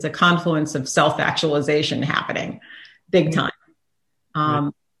 It's a confluence of self-actualization happening big time.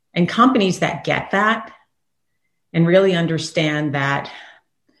 And companies that get that and really understand that,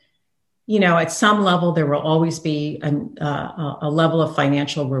 at some level, there will always be a level of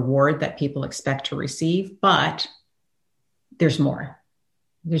financial reward that people expect to receive, but there's more.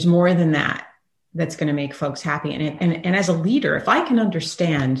 There's more than that that's going to make folks happy. And as a leader, if I can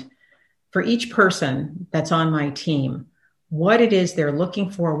understand for each person that's on my team, what it is they're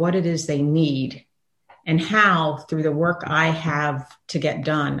looking for, what it is they need, and how through the work I have to get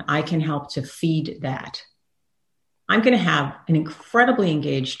done, I can help to feed that, I'm going to have an incredibly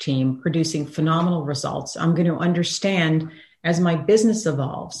engaged team producing phenomenal results. I'm going to understand as my business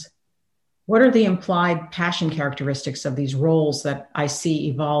evolves, what are the implied passion characteristics of these roles that I see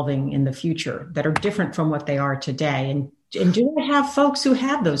evolving in the future that are different from what they are today? And do I have folks who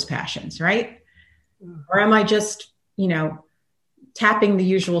have those passions, right? Or am I just, tapping the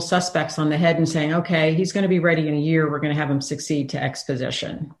usual suspects on the head and saying, okay, he's going to be ready in a year. We're going to have him succeed to X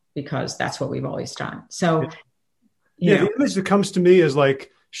position because that's what we've always done. So, the image that comes to me is like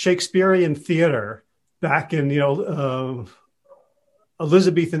Shakespearean theater back in,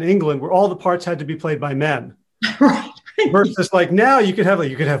 Elizabethan England, where all the parts had to be played by men. Right. Versus like now you could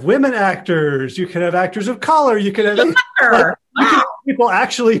have women actors, you could have actors of color, you could have people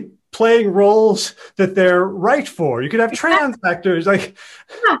actually playing roles that they're right for. You could have trans actors.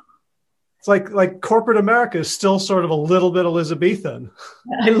 It's like corporate America is still sort of a little bit Elizabethan.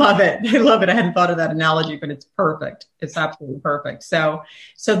 I love it. I hadn't thought of that analogy, but it's perfect. It's absolutely perfect. So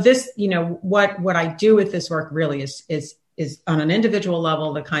this, what I do with this work really is on an individual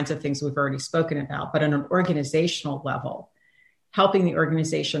level, the kinds of things we've already spoken about, but on an organizational level, helping the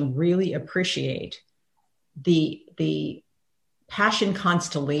organization really appreciate the passion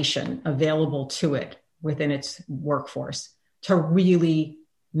constellation available to it within its workforce to really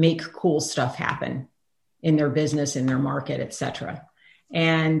make cool stuff happen in their business, in their market, et cetera.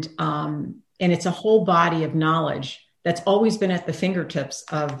 And it's a whole body of knowledge that's always been at the fingertips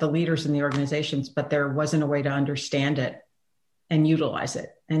of the leaders in the organizations, but there wasn't a way to understand it and utilize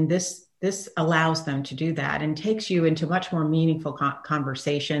it. And this allows them to do that and takes you into much more meaningful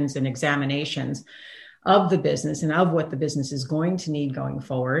conversations and examinations of the business and of what the business is going to need going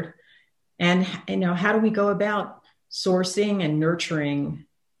forward. And, how do we go about sourcing and nurturing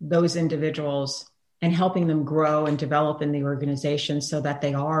those individuals and helping them grow and develop in the organization so that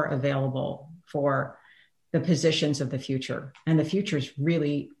they are available for the positions of the future. And the future is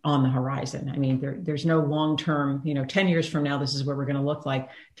really on the horizon. I mean, there's no long-term, 10 years from now, this is where we're going to look like.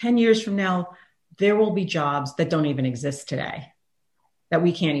 10 years from now, there will be jobs that don't even exist today that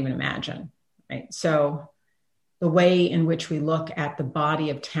we can't even imagine, right? So the way in which we look at the body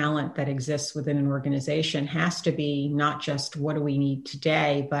of talent that exists within an organization has to be not just what do we need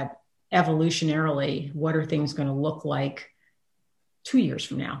today, but evolutionarily, what are things going to look like 2 years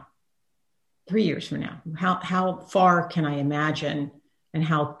from now, 3 years from now? How far can I imagine and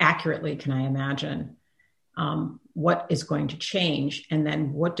how accurately can I imagine what is going to change? And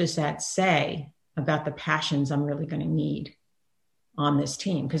then what does that say about the passions I'm really going to need on this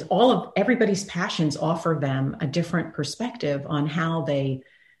team? Because everybody's passions offer them a different perspective on how they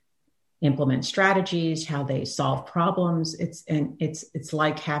implement strategies, how they solve problems. It's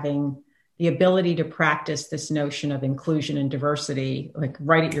like having the ability to practice this notion of inclusion and diversity, like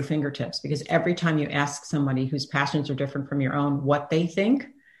right at your fingertips, because every time you ask somebody whose passions are different from your own, what they think,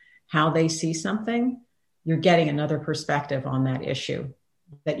 how they see something, you're getting another perspective on that issue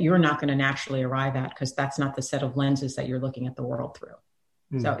that you're not going to naturally arrive at because that's not the set of lenses that you're looking at the world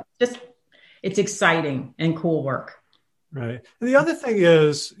through. So it's exciting and cool work. Right. And the other thing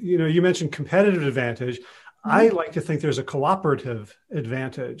is, you mentioned competitive advantage. I like to think there's a cooperative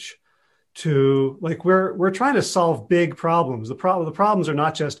advantage. to, like, we're trying to solve big problems. The problems are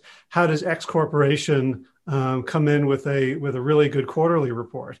not just how does X corporation come in with a really good quarterly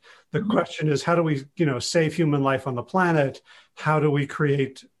report. The question is, how do we, save human life on the planet? How do we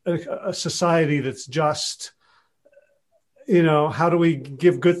create a society that's just, how do we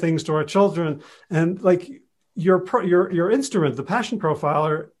give good things to our children? And like your instrument, the Passion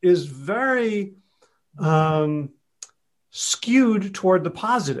Profiler, is very skewed toward the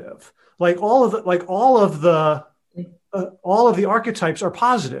positive. All of the archetypes are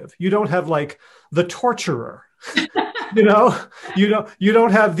positive. You don't have like the torturer, you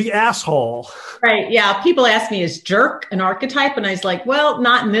don't have the asshole. Right. Yeah. People ask me, is jerk an archetype? And I was like, well,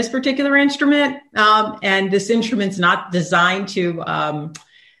 not in this particular instrument. And this instrument's not designed to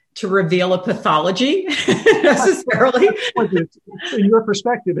reveal a pathology necessarily. In your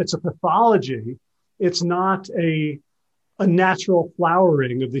perspective, it's a pathology. It's not a natural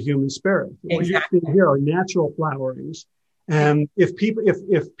flowering of the human spirit. Exactly. What you're seeing here are natural flowerings. And if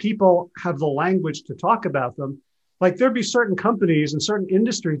people have the language to talk about them, like there'd be certain companies and certain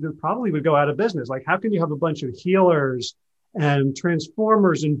industries that probably would go out of business. Like, how can you have a bunch of healers and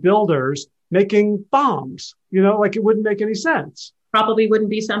transformers and builders making bombs? It wouldn't make any sense. Probably wouldn't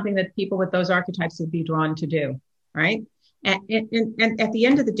be something that people with those archetypes would be drawn to do, right? And at the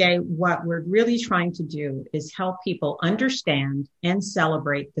end of the day, what we're really trying to do is help people understand and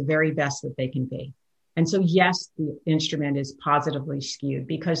celebrate the very best that they can be. And so, yes, the instrument is positively skewed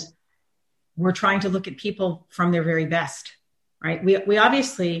because we're trying to look at people from their very best, right? We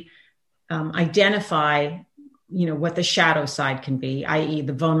obviously identify, what the shadow side can be, i.e.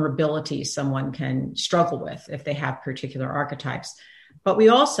 the vulnerability someone can struggle with if they have particular archetypes. But we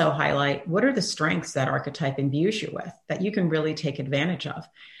also highlight what are the strengths that archetype imbues you with that you can really take advantage of.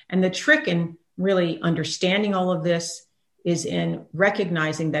 And the trick in really understanding all of this is in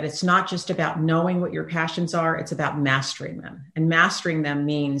recognizing that it's not just about knowing what your passions are, it's about mastering them. And mastering them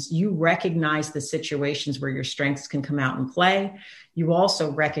means you recognize the situations where your strengths can come out and play. You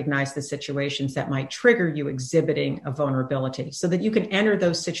also recognize the situations that might trigger you exhibiting a vulnerability so that you can enter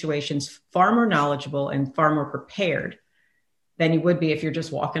those situations far more knowledgeable and far more prepared than you would be if you're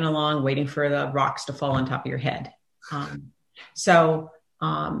just walking along waiting for the rocks to fall on top of your head.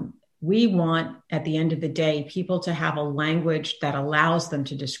 We want, at the end of the day, people to have a language that allows them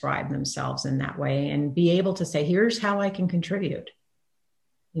to describe themselves in that way and be able to say, here's how I can contribute.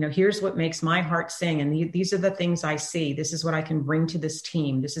 Here's what makes my heart sing. And these are the things I see. This is what I can bring to this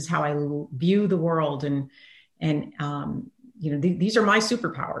team. This is how I view the world. And these are my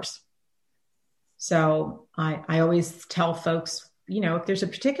superpowers. So I always tell folks, if there's a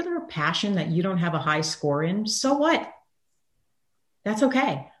particular passion that you don't have a high score in, so what? That's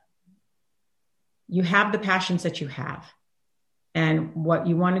okay. You have the passions that you have. And what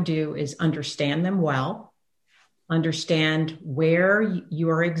you want to do is understand them well, understand where you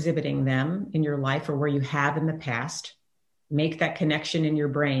are exhibiting them in your life or where you have in the past. Make that connection in your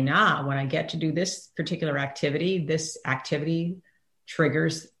brain. When I get to do this particular activity, this activity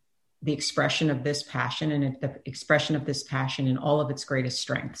triggers the expression of this passion and the expression of this passion in all of its greatest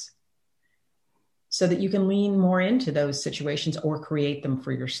strengths, so that you can lean more into those situations or create them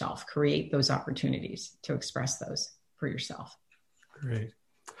for yourself, create those opportunities to express those for yourself. Great.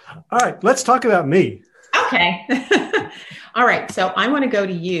 All right, let's talk about me. Okay. All right. So I want to go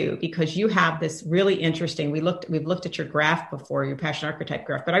to you because you have this really interesting, we've looked at your graph before, your passion archetype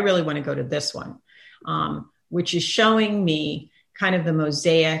graph, but I really want to go to this one, which is showing me kind of the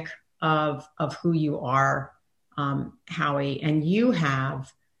mosaic of who you are, Howie. And you have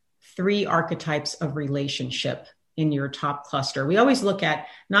 3 archetypes of relationship in your top cluster. We always look at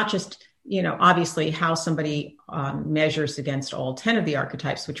not just, obviously how somebody measures against all 10 of the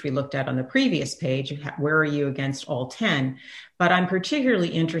archetypes, which we looked at on the previous page. Where are you against all 10? But I'm particularly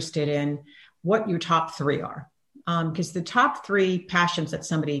interested in what your top 3 are. Because the top 3 passions that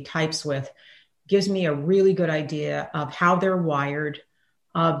somebody types with gives me a really good idea of how they're wired,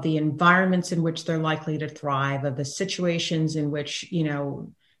 of the environments in which they're likely to thrive, of the situations in which,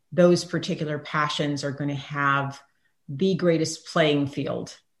 those particular passions are going to have the greatest playing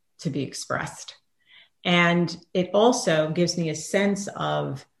field to be expressed. And it also gives me a sense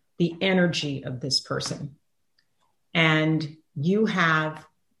of the energy of this person. And you have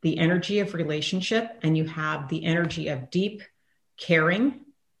the energy of relationship, and you have the energy of deep caring,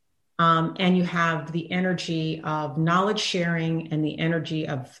 and you have the energy of knowledge sharing and the energy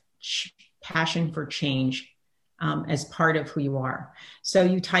of passion for change. As part of who you are. So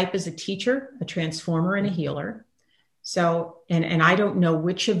you type as a teacher, a transformer, and a healer. So, and I don't know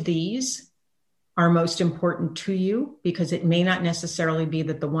which of these are most important to you, because it may not necessarily be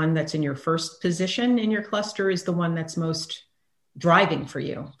that the one that's in your first position in your cluster is the one that's most driving for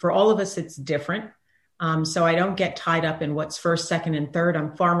you. For all of us, it's different. So I don't get tied up in what's first, second, and third.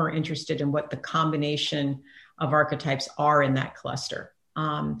 I'm far more interested in what the combination of archetypes are in that cluster.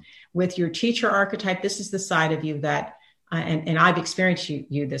 With your teacher archetype, this is the side of you that, and I've experienced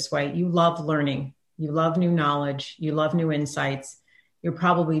you this way, you love learning, you love new knowledge, you love new insights. You're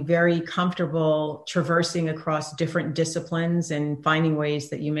probably very comfortable traversing across different disciplines and finding ways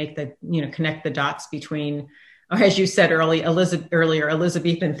that you make connect the dots between, as you said earlier,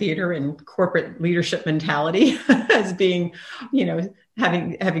 Elizabethan theater and corporate leadership mentality as being,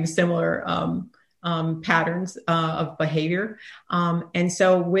 having similar patterns of behavior. And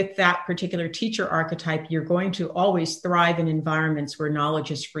so with that particular teacher archetype, you're going to always thrive in environments where knowledge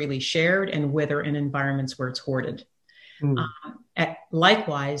is freely shared and wither in environments where it's hoarded.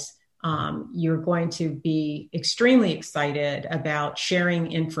 Likewise, you're going to be extremely excited about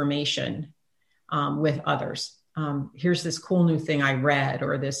sharing information with others. Here's this cool new thing I read,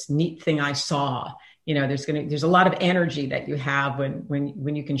 or this neat thing I saw. There's a lot of energy that you have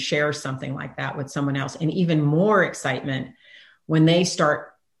when you can share something like that with someone else, and even more excitement when they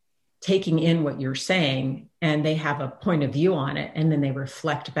start taking in what you're saying and they have a point of view on it, and then they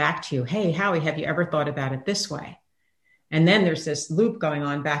reflect back to you, hey, Howie, have you ever thought about it this way? And then there's this loop going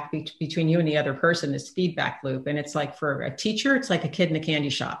on back between you and the other person, this feedback loop. And it's like, for a teacher, it's like a kid in a candy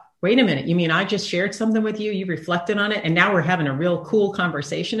shop. Wait a minute. You mean I just shared something with you? You reflected on it, and now we're having a real cool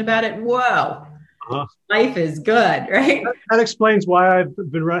conversation about it. Whoa. Life is good, right? That explains why I've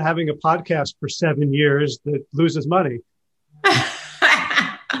been having a podcast for 7 years that loses money.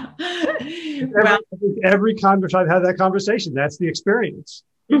 Every conversation I've had that conversation, that's the experience.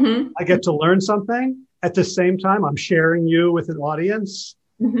 Mm-hmm. I get to learn something. At the same time, I'm sharing you with an audience.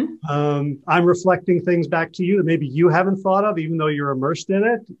 Mm-hmm. I'm reflecting things back to you that maybe you haven't thought of, even though you're immersed in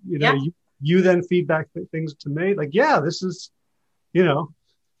it. You then feedback things to me. Like, yeah, this is,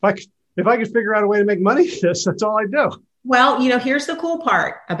 if I could figure out a way to make money at this, that's all I do. Well, here's the cool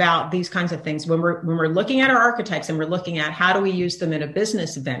part about these kinds of things. When we're looking at our archetypes and we're looking at how do we use them in a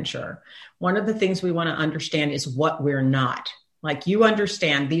business venture, one of the things we want to understand is what we're not. Like, you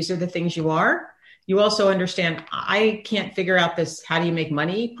understand these are the things you are. You also understand, I can't figure out this, how do you make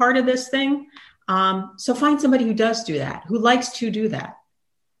money part of this thing? So find somebody who does do that, who likes to do that.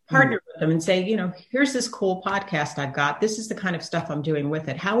 Partner with them and say, here's this cool podcast I've got. This is the kind of stuff I'm doing with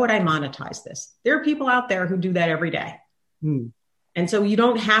it. How would I monetize this? There are people out there who do that every day. And so you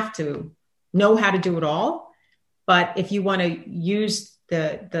don't have to know how to do it all. But if you want to use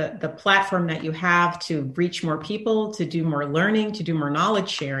the platform that you have to reach more people, to do more learning, to do more knowledge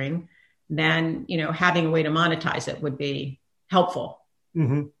sharing, then, having a way to monetize it would be helpful,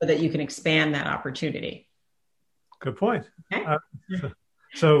 so that you can expand that opportunity. Good point. Okay.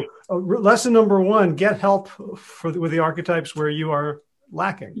 So lesson number 1, get help with the archetypes where you are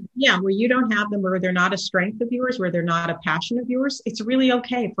lacking. Yeah, where you don't have them, where they're not a strength of yours, where they're not a passion of yours. It's really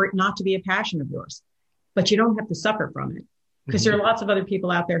okay for it not to be a passion of yours, but you don't have to suffer from it, because there are lots of other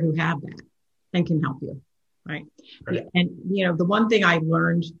people out there who have that and can help you. Right. And, the one thing I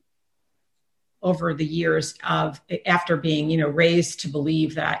learned over the years after being, raised to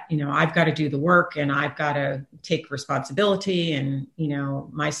believe that, I've got to do the work and I've got to take responsibility, and,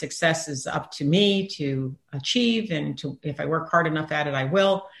 my success is up to me to achieve, and if I work hard enough at it, I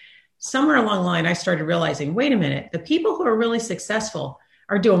will. Somewhere along the line, I started realizing, wait a minute, the people who are really successful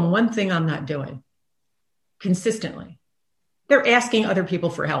are doing one thing I'm not doing consistently. They're asking other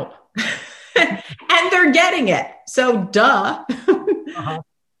people for help and they're getting it. So duh.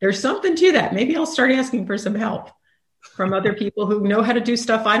 There's something to that. Maybe I'll start asking for some help from other people who know how to do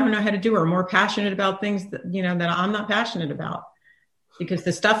stuff I don't know how to do, or are more passionate about things that, that I'm not passionate about. Because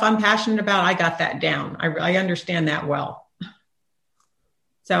the stuff I'm passionate about, I got that down. I understand that well.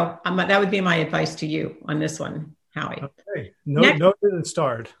 So that would be my advice to you on this one, Howie. Okay. Noted and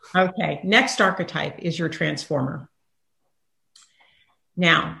starred. Okay. Next archetype is your transformer.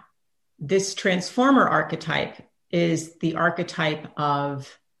 Now, this transformer archetype is the archetype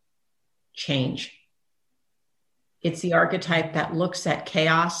of change. It's the archetype that looks at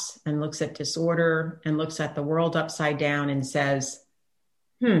chaos and looks at disorder and looks at the world upside down and says,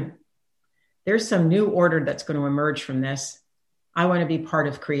 there's some new order that's going to emerge from this. I want to be part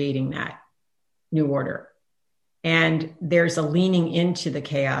of creating that new order. And there's a leaning into the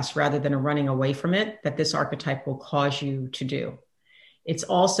chaos rather than a running away from it that this archetype will cause you to do. It's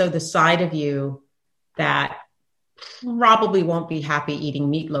also the side of you that probably won't be happy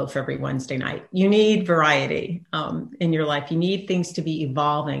eating meatloaf every Wednesday night. You need variety in your life. You need things to be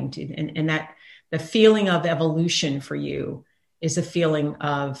evolving, and The feeling of evolution for you is a feeling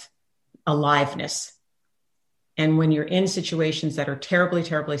of aliveness. And when you're in situations that are terribly,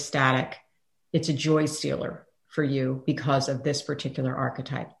 terribly static, it's a joy stealer for you because of this particular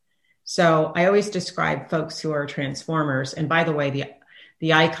archetype. So I always describe folks who are transformers. And by the way,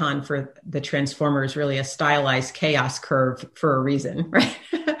 the icon for the transformer is really a stylized chaos curve for a reason, right?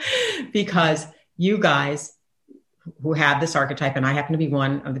 Because you guys who have this archetype, and I happen to be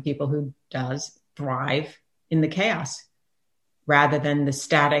one of the people who does thrive in the chaos rather than the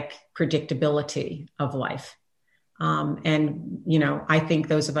static predictability of life. And, you know, I think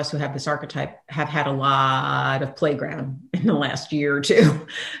those of us who have this archetype have had a lot of playground in the last year or two.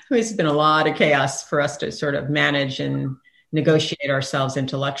 There's been a lot of chaos for us to sort of manage and negotiate ourselves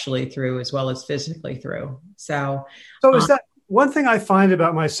intellectually through as well as physically through. So is that one thing I find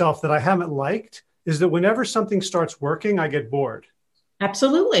about myself that I haven't liked is that whenever something starts working, I get bored.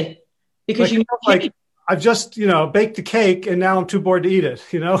 Absolutely. Because I've just, baked a cake and now I'm too bored to eat it,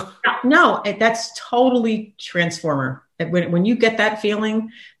 No, that's totally transformer. When you get that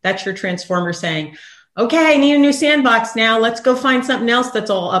feeling, that's your transformer saying, okay, I need a new sandbox now. Let's go find something else that's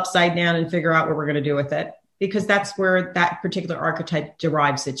all upside down and figure out what we're going to do with it. Because that's where that particular archetype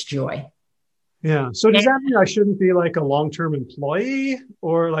derives its joy. Yeah. So does that mean I shouldn't be like a long-term employee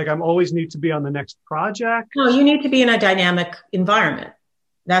or like I'm always need to be on the next project? No, you need to be in a dynamic environment.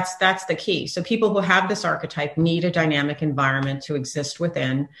 That's the key. So people who have this archetype need a dynamic environment to exist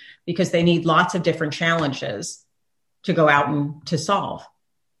within because they need lots of different challenges to go out and to solve.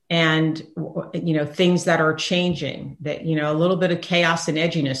 And, things that are changing, that, a little bit of chaos and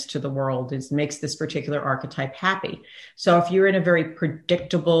edginess to the world makes this particular archetype happy. So if you're in a very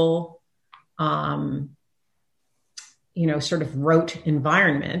predictable, sort of rote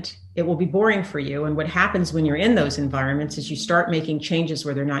environment, it will be boring for you. And what happens when you're in those environments is you start making changes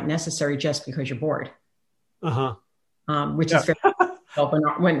where they're not necessary just because you're bored. Which is very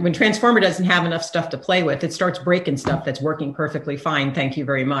when Transformer doesn't have enough stuff to play with, it starts breaking stuff that's working perfectly fine. Thank you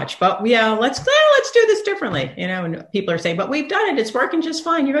very much. But let's do this differently. And people are saying, but we've done it. It's working just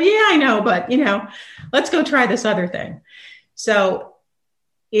fine. You go, yeah, I know. But, let's go try this other thing. So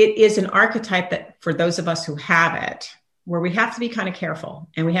it is an archetype that for those of us who have it, where we have to be kind of careful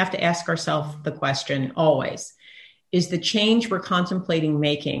and we have to ask ourselves the question always, is the change we're contemplating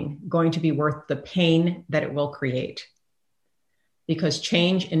making going to be worth the pain that it will create? Because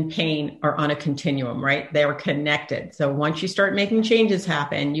change and pain are on a continuum, right? They are connected. So once you start making changes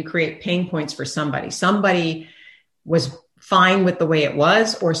happen, you create pain points for somebody. Somebody was fine with the way it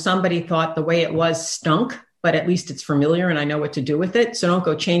was, or somebody thought the way it was stunk, but at least it's familiar and I know what to do with it. So don't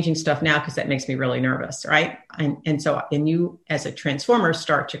go changing stuff now because that makes me really nervous, right? And so you as a transformer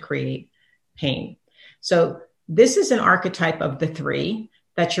start to create pain. So this is an archetype of the three.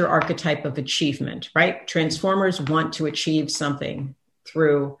 That's your archetype of achievement, right? Transformers want to achieve something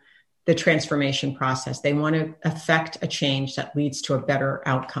through the transformation process. They want to affect a change that leads to a better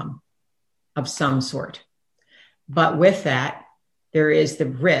outcome of some sort. But with that, there is the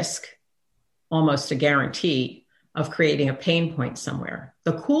risk, almost a guarantee, of creating a pain point somewhere.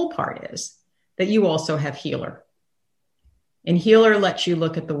 The cool part is that you also have healer. And healer lets you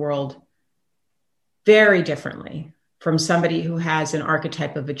look at the world very differently from somebody who has an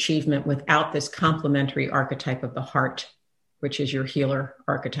archetype of achievement without this complementary archetype of the heart, which is your healer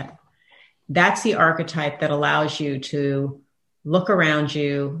archetype. That's the archetype that allows you to look around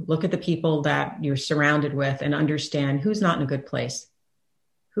you, look at the people that you're surrounded with and understand who's not in a good place,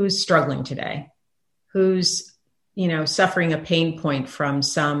 who's struggling today, who's, suffering a pain point from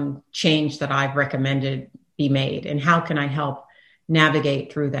some change that I've recommended be made, and how can I help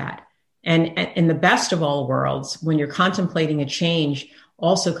navigate through that? And in the best of all worlds, when you're contemplating a change,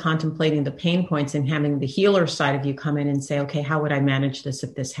 also contemplating the pain points and having the healer side of you come in and say, okay, how would I manage this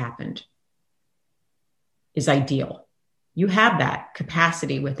if this happened? Is ideal. You have that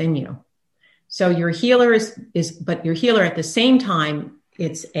capacity within you. So your healer but your healer at the same time,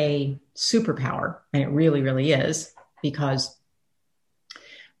 it's a superpower, and it really, really is, because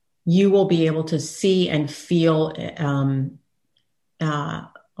you will be able to see and feel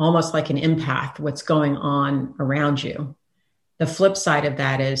almost like an empath, what's going on around you. The flip side of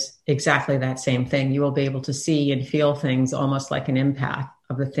that is exactly that same thing. You will be able to see and feel things almost like an empath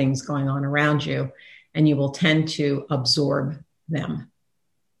of the things going on around you, and you will tend to absorb them.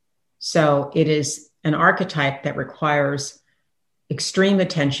 So it is an archetype that requires extreme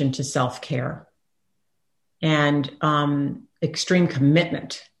attention to self-care and extreme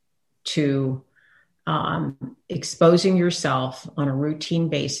commitment to exposing yourself on a routine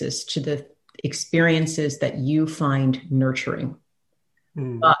basis to the experiences that you find nurturing.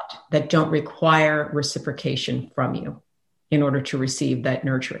 but that don't require reciprocation from you in order to receive that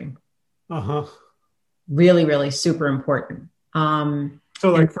nurturing. Uh-huh. Really, really super important. So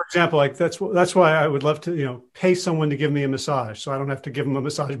like, for example, like that's why I would love to, pay someone to give me a massage so I don't have to give them a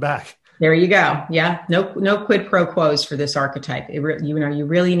massage back. There you go. Yeah. No quid pro quos for this archetype. You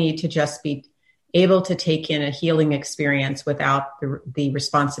really need to just be able to take in a healing experience without the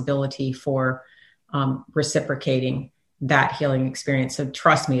responsibility for reciprocating that healing experience. So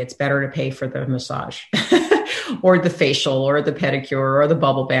trust me, it's better to pay for the massage or the facial or the pedicure or the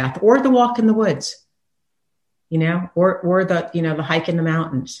bubble bath or the walk in the woods, or the, the hike in the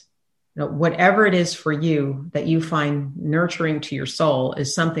mountains. Whatever it is for you that you find nurturing to your soul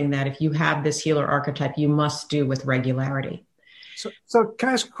is something that if you have this healer archetype, you must do with regularity. So can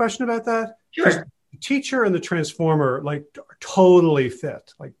I ask a question about that? Sure. The teacher and the transformer are totally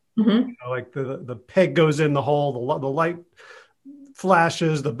fit. Mm-hmm. Like the peg goes in the hole, the light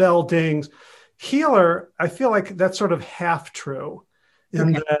flashes, the bell dings. Healer, I feel like that's sort of half true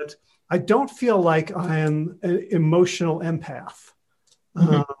in that I don't feel like I am an emotional empath.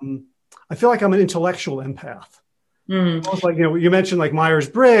 Mm-hmm. I feel like I'm an intellectual empath. Mm-hmm. Almost like, you mentioned like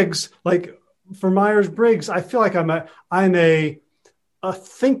Myers-Briggs. Like for Myers-Briggs, I feel like I'm a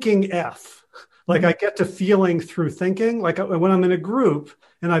thinking F. Like I get to feeling through thinking. Like when I'm in a group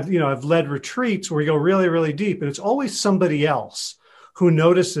and I've led retreats where we go really, really deep, and it's always somebody else who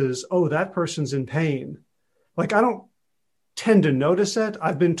notices, oh, that person's in pain. Like I don't tend to notice it.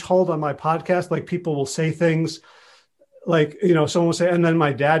 I've been told on my podcast, like people will say things like, someone will say, and then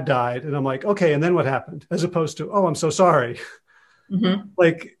my dad died. And I'm like, okay, and then what happened? As opposed to, oh, I'm so sorry. Mm-hmm.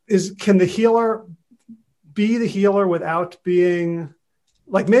 Like, can the healer be the healer without being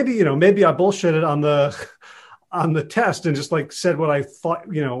like, maybe I bullshitted on the test and just like said what I thought,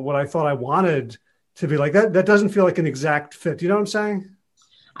 what I thought I wanted to be like. That doesn't feel like an exact fit. You know what I'm saying?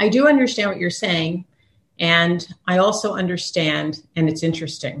 I do understand what you're saying. And I also understand, and it's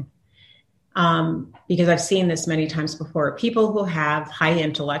interesting, because I've seen this many times before. People who have high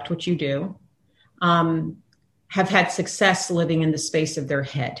intellect, which you do, have had success living in the space of their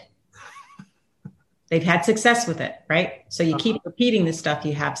head. They've had success with it, right? So you keep repeating the stuff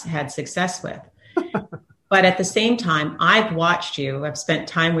you have had success with. But at the same time, I've watched you. I've spent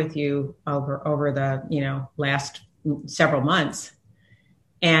time with you over the last several months.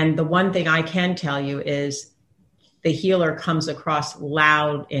 And the one thing I can tell you is the healer comes across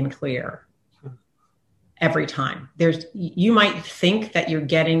loud and clear every time. You might think that you're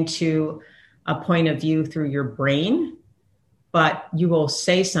getting to a point of view through your brain, but you will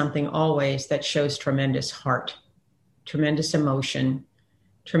say something always that shows tremendous heart, tremendous emotion,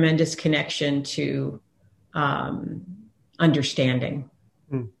 tremendous connection to understanding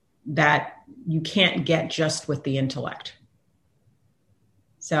that you can't get just with the intellect.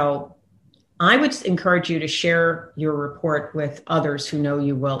 So I would encourage you to share your report with others who know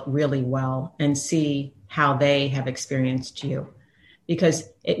you really well and see how they have experienced you. Because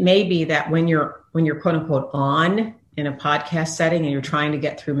it may be that when you're quote unquote on in a podcast setting and you're trying to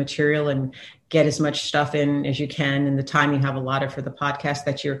get through material and get as much stuff in as you can in the time you have allotted for the podcast,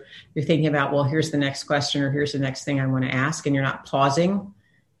 that you're thinking about, well, here's the next question or here's the next thing I want to ask. And you're not pausing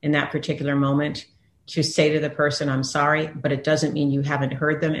in that particular moment to say to the person, I'm sorry, but it doesn't mean you haven't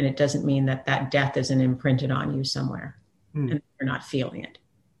heard them. And it doesn't mean that death isn't imprinted on you somewhere and you're not feeling it.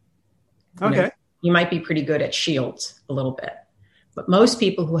 Okay. You might be pretty good at shields a little bit, but most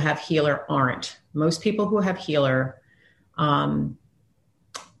people who have healer aren't. Most people who have healer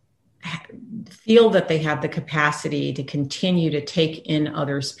feel that they have the capacity to continue to take in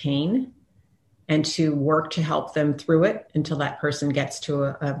others' pain and to work to help them through it until that person gets to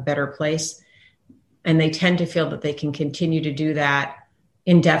a better place. And they tend to feel that they can continue to do that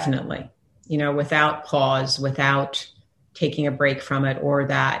indefinitely, without pause, without taking a break from it, or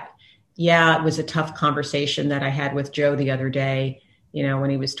that, yeah, it was a tough conversation that I had with Joe the other day,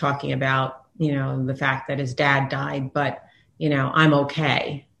 when he was talking about, the fact that his dad died, but, I'm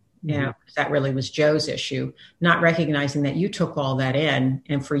okay. That really was Joe's issue, not recognizing that you took all that in.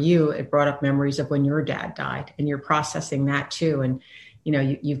 And for you, it brought up memories of when your dad died and you're processing that too. And,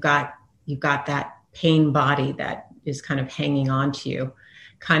 you've got that pain body that is kind of hanging on to you,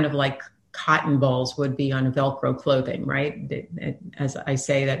 kind of like cotton balls would be on Velcro clothing, right? As I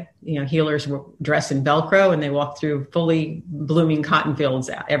say that, healers dress in Velcro and they walk through fully blooming cotton fields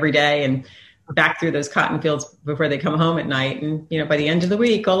every day and back through those cotton fields before they come home at night. And, by the end of the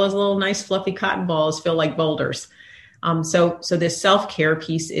week, all those little nice fluffy cotton balls feel like boulders. So this self-care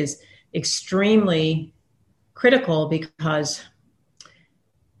piece is extremely critical, because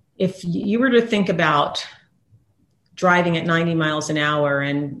if you were to think about driving at 90 miles an hour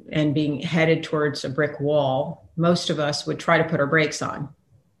and being headed towards a brick wall, most of us would try to put our brakes on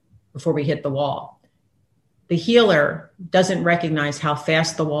before we hit the wall. The healer doesn't recognize how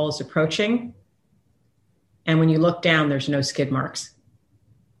fast the wall is approaching. And when you look down, there's no skid marks.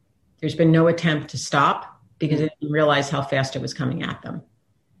 There's been no attempt to stop because they didn't realize how fast it was coming at them.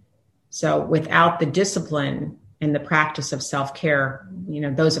 So without the discipline and the practice of self-care,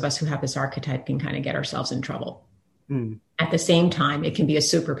 those of us who have this archetype can kind of get ourselves in trouble. At the same time, it can be a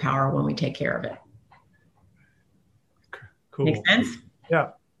superpower when we take care of it. Cool. Make sense?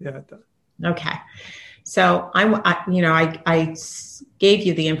 Yeah, it does. Okay. So I gave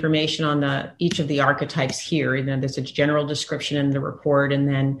you the information on each of the archetypes here. There's a general description in the report, and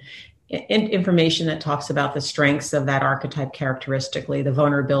then information that talks about the strengths of that archetype characteristically, the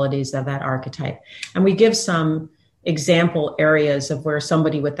vulnerabilities of that archetype. And we give some example areas of where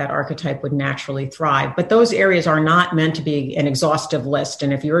somebody with that archetype would naturally thrive. But those areas are not meant to be an exhaustive list.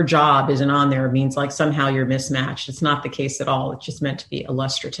 And if your job isn't on there, it means like somehow you're mismatched. It's not the case at all. It's just meant to be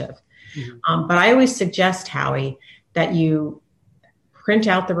illustrative. Mm-hmm. But I always suggest, Howie, that you print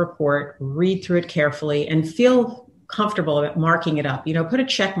out the report, read through it carefully, and feel comfortable about marking it up. Put a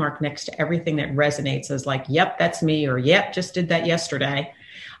check mark next to everything that resonates as like, yep, that's me, or yep, just did that yesterday.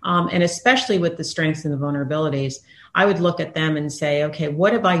 And especially with the strengths and the vulnerabilities, I would look at them and say, okay,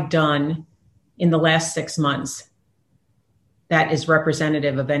 what have I done in the last 6 months that is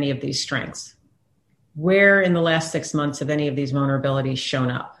representative of any of these strengths? Where in the last 6 months have any of these vulnerabilities shown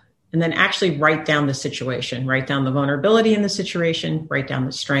up? And then actually write down the situation, write down the vulnerability in the situation, write down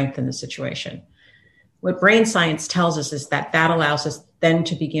the strength in the situation. What brain science tells us is that allows us then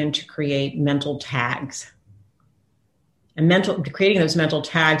to begin to create mental tags. And creating those mental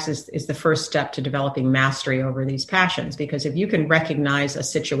tags is the first step to developing mastery over these passions. Because if you can recognize a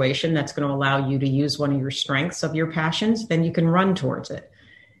situation that's going to allow you to use one of your strengths of your passions, then you can run towards it.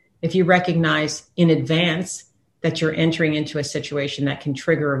 If you recognize in advance that you're entering into a situation that can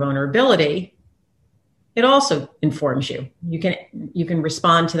trigger a vulnerability, it also informs you. You can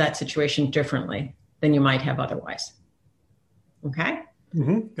respond to that situation differently than you might have otherwise. Okay?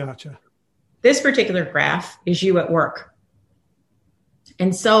 Mm-hmm. Gotcha. This particular graph is you at work.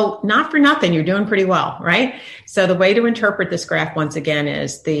 And so not for nothing, you're doing pretty well, right? So the way to interpret this graph, once again,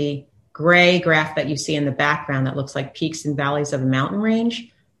 is the gray graph that you see in the background that looks like peaks and valleys of a mountain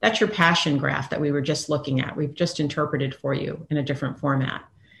range. That's your passion graph that we were just looking at. We've just interpreted for you in a different format.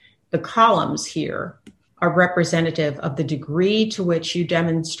 The columns here are representative of the degree to which you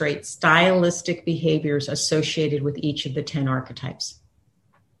demonstrate stylistic behaviors associated with each of the 10 archetypes.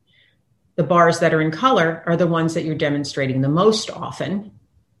 The bars that are in color are the ones that you're demonstrating the most often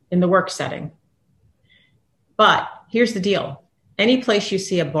in the work setting. But here's the deal. Any place you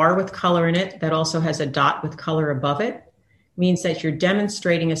see a bar with color in it that also has a dot with color above it means that you're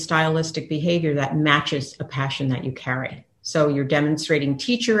demonstrating a stylistic behavior that matches a passion that you carry. So you're demonstrating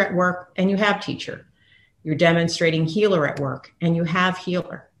teacher at work and you have teacher. You're demonstrating healer at work and you have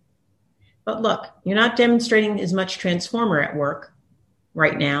healer. But look, you're not demonstrating as much transformer at work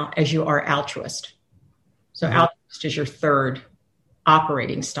right now as you are altruist. So altruist is your third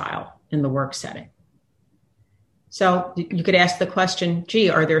operating style in the work setting. So you could ask the question, gee,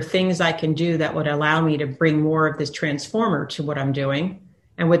 are there things I can do that would allow me to bring more of this transformer to what I'm doing?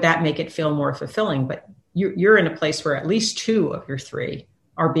 And would that make it feel more fulfilling? But you're in a place where at least 2 of your 3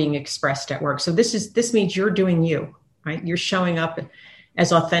 are being expressed at work. So this means you're doing you, right? You're showing up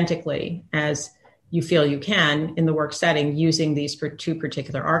as authentically as you feel you can in the work setting using these 2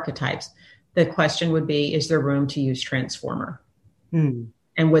 particular archetypes. The question would be, is there room to use transformer? And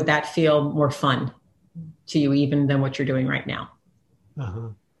would that feel more fun to you even than what you're doing right now?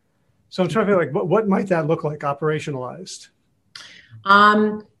 So I'm trying to feel like, what might that look like operationalized?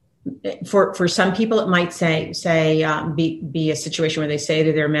 For some people, it might be a situation where they say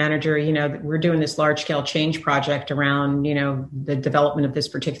to their manager, we're doing this large scale change project around, the development of this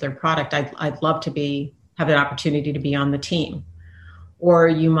particular product. I'd love to have an opportunity to be on the team. Or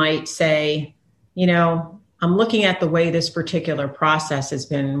you might say, I'm looking at the way this particular process has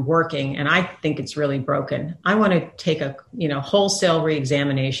been working, and I think it's really broken. I want to take a, wholesale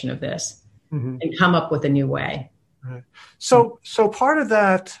reexamination of this and come up with a new way. Right. So part of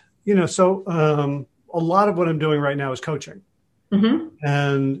that, a lot of what I'm doing right now is coaching.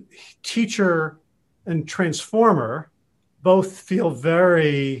 And teacher and transformer both feel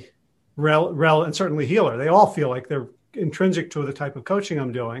very relevant, and certainly healer. They all feel like they're intrinsic to the type of coaching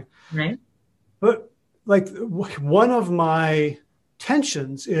I'm doing. Right. But like one of my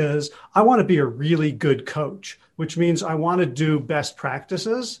tensions is I want to be a really good coach, which means I want to do best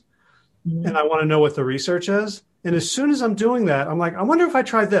practices and I want to know what the research is. And as soon as I'm doing that, I'm like, I wonder if I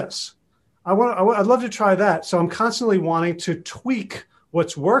try this. I'd love to try that. So I'm constantly wanting to tweak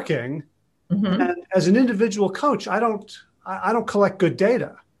what's working. Mm-hmm. And as an individual coach, I don't collect good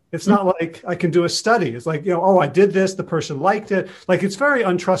data. It's not like I can do a study. It's like, oh, I did this, the person liked it. Like, it's very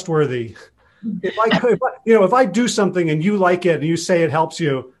untrustworthy. If I do something and you like it and you say it helps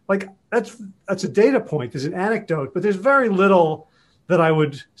you, like that's a data point. There's an anecdote, but there's very little that I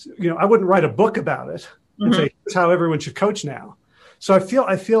wouldn't write a book about it and say, here's how everyone should coach now. So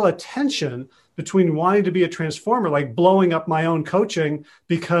I feel a tension between wanting to be a transformer, like blowing up my own coaching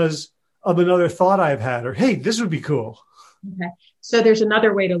because of another thought I've had, or, hey, this would be cool. Okay. So there's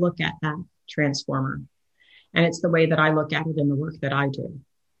another way to look at that transformer. And it's the way that I look at it in the work that I do.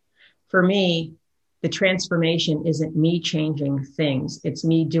 For me, the transformation isn't me changing things. It's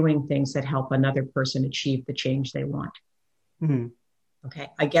me doing things that help another person achieve the change they want. Mm-hmm.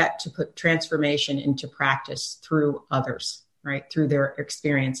 Okay. I get to put transformation into practice through others, right? Through their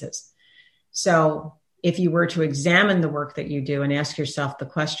experiences. So if you were to examine the work that you do and ask yourself the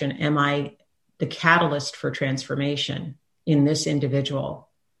question, am I the catalyst for transformation in this individual,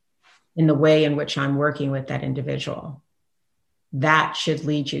 in the way in which I'm working with that individual? That should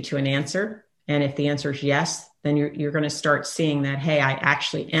lead you to an answer. And if the answer is yes, then you're going to start seeing that, hey, I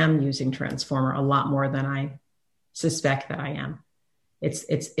actually am using transformer a lot more than I suspect that I am.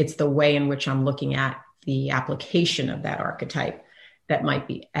 It's the way in which I'm looking at the application of that archetype that might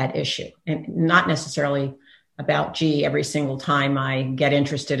be at issue, and not necessarily about, gee, every single time I get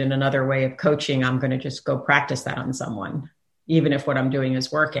interested in another way of coaching, I'm going to just go practice that on someone, even if what I'm doing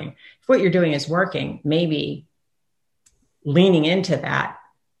is working. If what you're doing is working, maybe leaning into that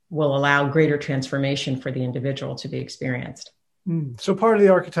will allow greater transformation for the individual to be experienced. So part of the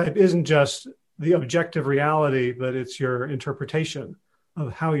archetype isn't just the objective reality, but it's your interpretation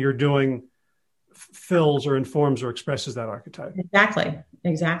of how you're doing fills or informs or expresses that archetype. Exactly.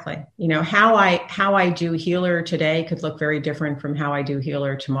 How I do healer today could look very different from how I do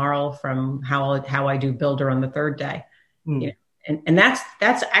healer tomorrow, from how I do builder on the third day. And that's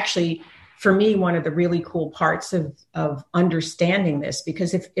actually, for me, one of the really cool parts of understanding this,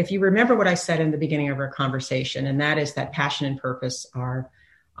 because if you remember what I said in the beginning of our conversation, and that is that passion and purpose are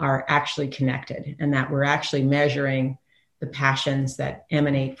actually connected, and that we're actually measuring the passions that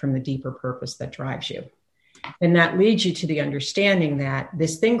emanate from the deeper purpose that drives you. And that leads you to the understanding that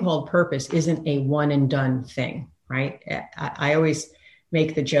this thing called purpose isn't a one and done thing, right? I always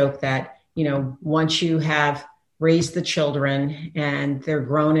make the joke that, once you have raised the children and they're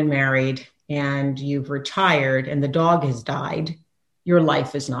grown and married and you've retired and the dog has died, your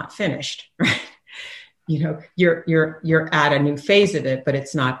life is not finished, right? You're at a new phase of it, but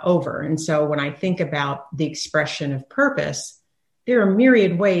it's not over. And so when I think about the expression of purpose, there are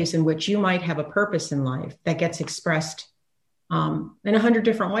myriad ways in which you might have a purpose in life that gets expressed in 100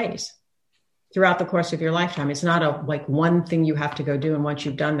 different ways throughout the course of your lifetime. It's not like one thing you have to go do, and once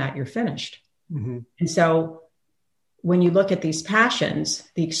you've done that, you're finished. Mm-hmm. And so when you look at these passions,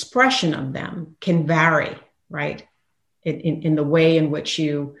 the expression of them can vary, right? In the way in which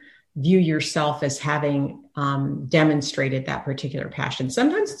you view yourself as having demonstrated that particular passion.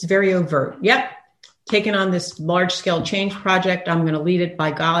 Sometimes it's very overt. Yep, taking on this large scale change project. I'm going to lead it.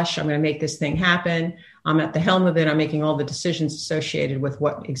 By gosh, I'm going to make this thing happen. I'm at the helm of it. I'm making all the decisions associated with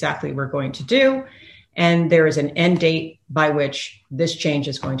what exactly we're going to do. And there is an end date by which this change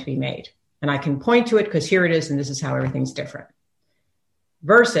is going to be made. And I can point to it because here it is, and this is how everything's different.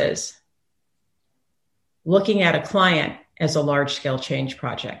 Versus looking at a client as a large scale change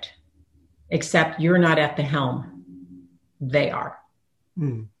project, except you're not at the helm. They are.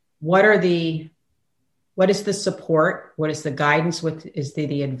 What is the support? What is the guidance? What is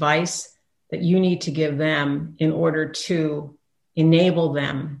the advice that you need to give them in order to enable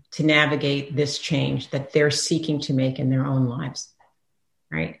them to navigate this change that they're seeking to make in their own lives,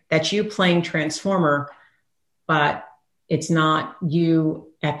 right? That's you playing transformer, but it's not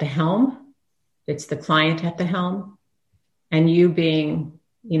you at the helm. It's the client at the helm, and you being,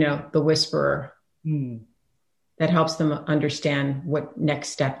 the whisperer that helps them understand what next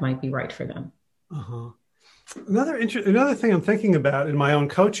step might be right for them. Uh-huh. Another thing I'm thinking about in my own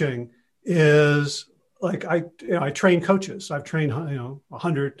coaching is, like, I train coaches. I've trained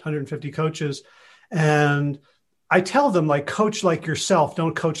 100, 150 coaches, and I tell them, like, coach like yourself,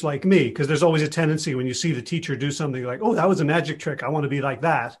 don't coach like me, because there's always a tendency when you see the teacher do something like, oh, that was a magic trick, I want to be like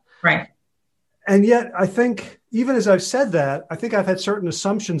that. Right. And yet I think, even as I've said that, I think I've had certain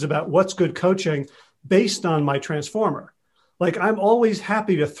assumptions about what's good coaching based on my transformer. Like, I'm always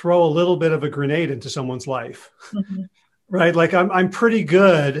happy to throw a little bit of a grenade into someone's life. Mm-hmm. Right. Like I'm pretty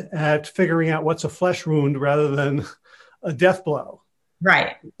good at figuring out what's a flesh wound rather than a death blow.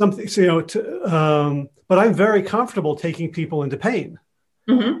 Right. Something, so, but I'm very comfortable taking people into pain,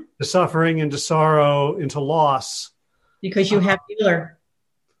 Mm-hmm. to suffering, into sorrow, into loss. Because you have healer.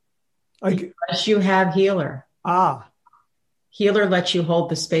 I, Because you have healer. ah, Healer lets you hold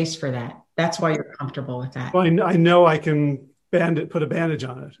the space for that. That's why you're comfortable with that. well, I know I can put a bandage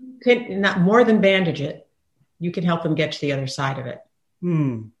on it. Could not more than bandage it. You can help them get to the other side of it.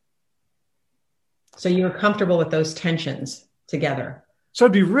 Hmm. So you're comfortable with those tensions together. So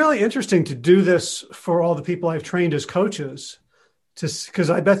it'd be really interesting to do this for all the people I've trained as coaches, because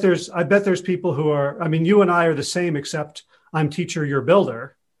I bet there's people who are. I mean, you and I are the same, except I'm teacher, you're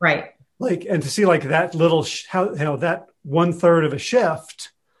builder. Right. Like, and to see like that little how that 1/3 of a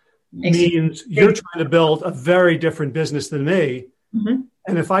shift means you're trying to build a very different business than me. Mm-hmm.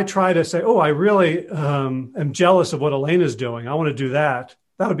 And if I try to say, oh, I really am jealous of what Elena's doing, I want to do that,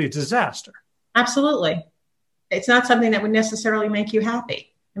 that would be a disaster. Absolutely. It's not something that would necessarily make you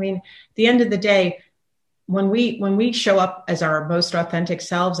happy. I mean, at the end of the day, when we show up as our most authentic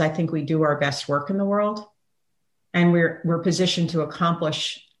selves, I think we do our best work in the world, and we're positioned to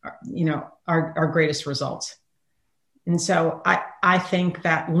accomplish, our greatest results. And so I think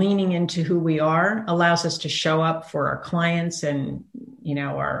that leaning into who we are allows us to show up for our clients and,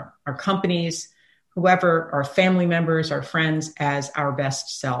 our companies, whoever, our family members, our friends, as our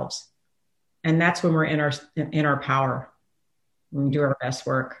best selves. And that's when we're in our power, when we do our best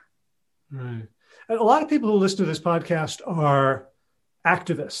work. Right. And a lot of people who listen to this podcast are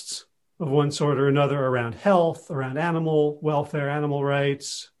activists of one sort or another around health, around animal welfare, animal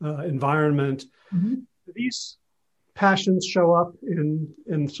rights, environment. Mm-hmm. Do these passions show up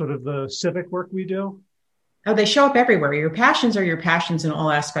in sort of the civic work we do? Oh, they show up everywhere. Your passions are your passions in all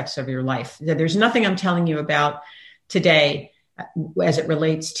aspects of your life. There's nothing I'm telling you about today as it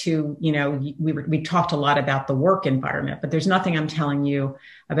relates to, we talked a lot about the work environment, but there's nothing I'm telling you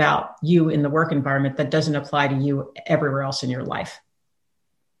about you in the work environment that doesn't apply to you everywhere else in your life.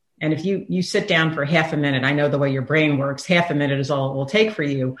 And if you sit down for half a minute, I know the way your brain works, half a minute is all it will take for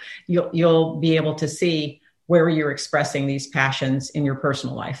you. You'll be able to see where you're expressing these passions in your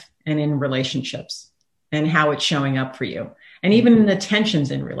personal life and in relationships and how it's showing up for you. And even in the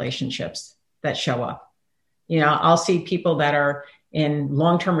tensions in relationships that show up. I'll see people that are in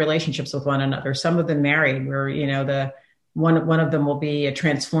long-term relationships with one another, some of them married, where, the one of them will be a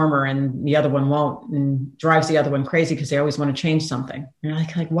transformer and the other one won't, and drives the other one crazy because they always want to change something. And you're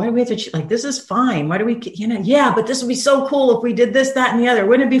like, why do we have to, this is fine. Why do we, yeah, but this would be so cool if we did this, that, and the other.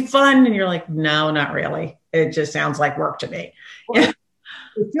 Wouldn't it be fun? And you're like, no, not really. It just sounds like work to me. Well,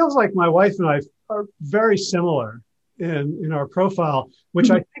 it feels like my wife and I are very similar in our profile, which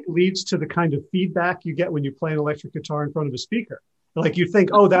I think leads to the kind of feedback you get when you play an electric guitar in front of a speaker. Like you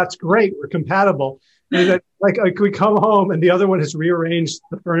think, oh, that's great, we're compatible. And then like we come home and the other one has rearranged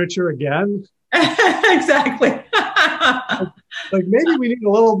the furniture again. Exactly. Like maybe we need a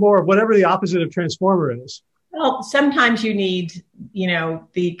little more of whatever the opposite of transformer is. Well, sometimes you need,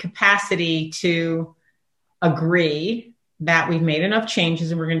 the capacity to agree that we've made enough changes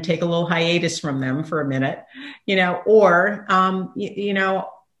and we're going to take a little hiatus from them for a minute, or,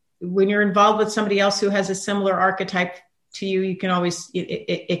 when you're involved with somebody else who has a similar archetype to you, you can always,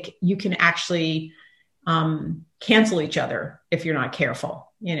 you can actually cancel each other if you're not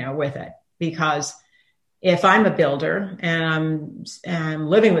careful, with it. Because if I'm a builder and I'm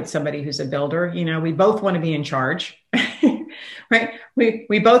living with somebody who's a builder, we both want to be in charge, right?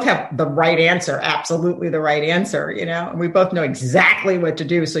 We both have the right answer, absolutely the right answer, and we both know exactly what to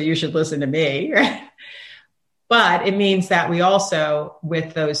do. So you should listen to me, right? But it means that we also,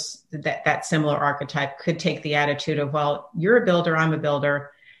 with that similar archetype, could take the attitude of, well, you're a builder, I'm a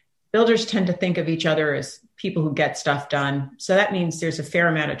builder. Builders tend to think of each other as people who get stuff done. So that means there's a fair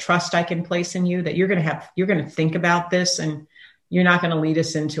amount of trust I can place in you that you're going to think about this and you're not going to lead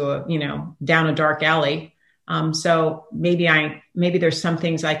us into down a dark alley. So maybe there's some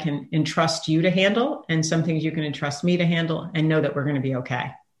things I can entrust you to handle and some things you can entrust me to handle and know that we're going to be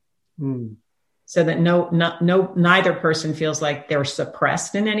okay. Mm. So that neither person feels like they're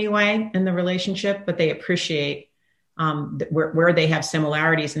suppressed in any way in the relationship, but they appreciate where they have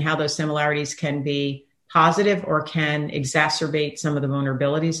similarities and how those similarities can be positive or can exacerbate some of the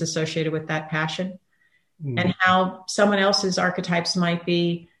vulnerabilities associated with that passion, and how someone else's archetypes might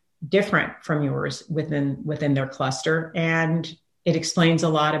be different from yours within their cluster. And it explains a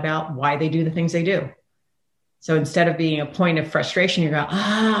lot about why they do the things they do. So instead of being a point of frustration, you go,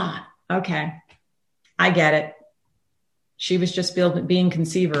 okay, I get it. She was just being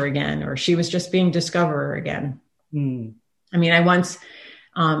conceiver again, or she was just being discoverer again. I mean, I once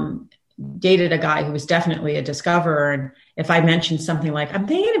dated a guy who was definitely a discoverer. And if I mentioned something like, I'm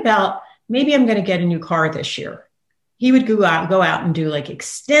thinking about maybe I'm going to get a new car this year, he would go out and do like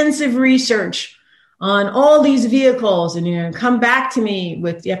extensive research on all these vehicles and come back to me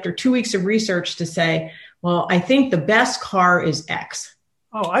with after 2 weeks of research to say, well, I think the best car is X.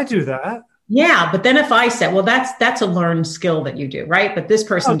 Oh, I do that. Yeah, but then if I said, well, that's a learned skill that you do, right? But this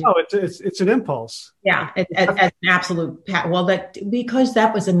person, it's an impulse. Yeah, as an absolute. Well, that because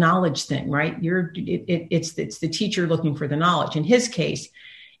that was a knowledge thing, right? It's the teacher looking for the knowledge. In his case,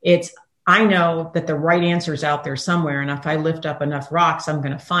 it's I know that the right answer is out there somewhere, and if I lift up enough rocks, I'm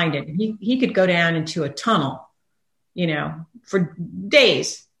going to find it. And he could go down into a tunnel, for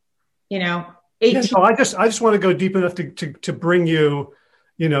days, 18. Yeah, so I just want to go deep enough to bring you.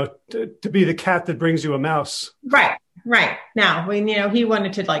 To be the cat that brings you a mouse. Right. Now, when, he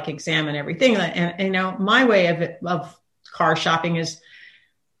wanted to like examine everything. And my way of car shopping is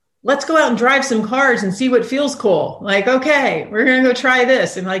let's go out and drive some cars and see what feels cool. Like, okay, we're going to go try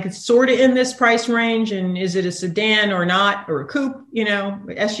this. And like, it's sort of in this price range. And is it a sedan or not, or a coupe,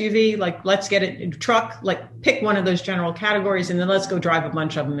 SUV, like, let's get it in a truck, like pick one of those general categories. And then let's go drive a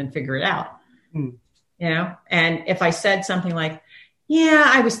bunch of them and figure it out. And if I said something like, yeah,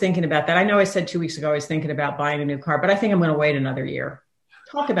 I was thinking about that. I know I said 2 weeks ago, I was thinking about buying a new car, but I think I'm going to wait another year.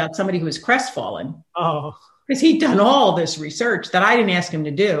 Talk about somebody who was crestfallen. Oh, because he'd done all this research that I didn't ask him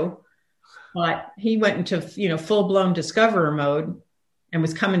to do, but he went into, full blown discoverer mode and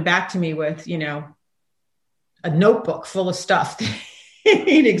was coming back to me with, a notebook full of stuff that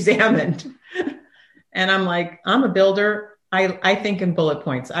he'd examined. And I'm like, I'm a builder. I think in bullet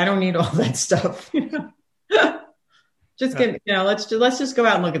points. I don't need all that stuff. Just get, let's just go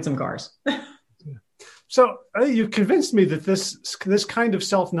out and look at some cars. So you convinced me that this kind of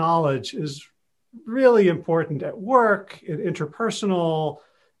self-knowledge is really important at work, in interpersonal,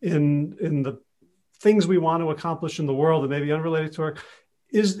 in the things we want to accomplish in the world that may be unrelated to work.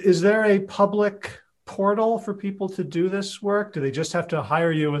 Is there a public portal for people to do this work? Do they just have to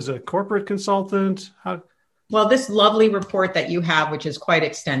hire you as a corporate consultant? Well, this lovely report that you have, which is quite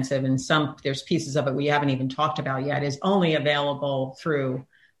extensive, and there's pieces of it we haven't even talked about yet, is only available through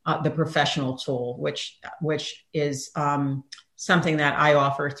the professional tool, which is something that I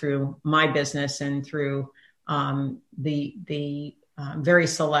offer through my business and through the very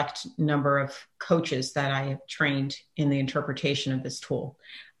select number of coaches that I have trained in the interpretation of this tool.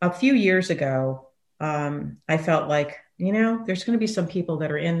 A few years ago, I felt like, there's going to be some people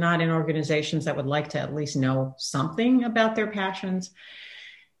that are not in organizations that would like to at least know something about their passions.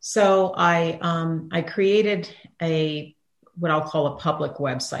 So I created what I'll call a public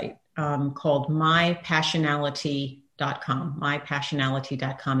website called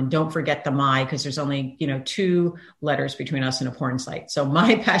mypassionality.com, and don't forget the my, because there's only, 2 letters between us and a porn site. So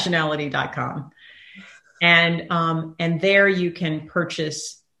mypassionality.com. And there you can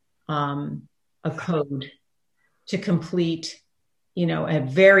purchase a code to complete, a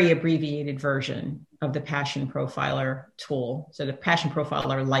very abbreviated version of the Passion Profiler tool. So the Passion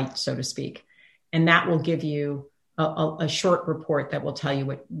Profiler Lite, so to speak. And that will give you a short report that will tell you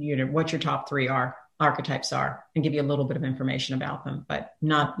what your top 3 archetypes are, and give you a little bit of information about them, but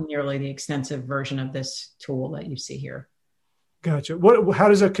not nearly the extensive version of this tool that you see here. Gotcha. How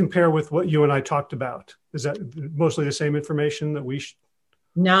does that compare with what you and I talked about? Is that mostly the same information that we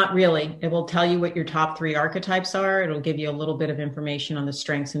Not really. It will tell you what your top 3 archetypes are. It'll give you a little bit of information on the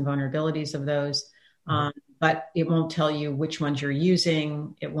strengths and vulnerabilities of those, but it won't tell you which ones you're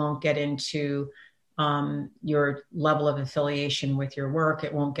using. It won't get into your level of affiliation with your work.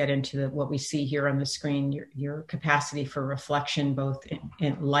 It won't get into what we see here on the screen, your capacity for reflection, both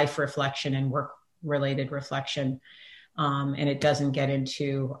in life reflection and work-related reflection. And it doesn't get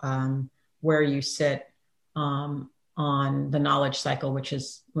into where you sit on the knowledge cycle, which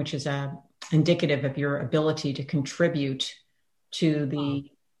is indicative of your ability to contribute to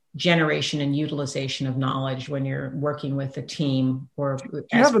the generation and utilization of knowledge when you're working with a team. Or do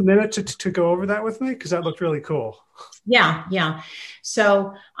you have a minute to go over that with me? Because that looked really cool. Yeah.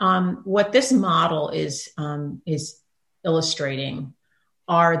 So what this model is illustrating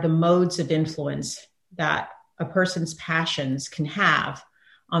are the modes of influence that a person's passions can have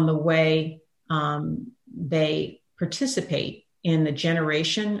on the way they participate in the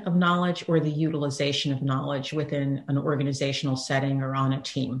generation of knowledge or the utilization of knowledge within an organizational setting or on a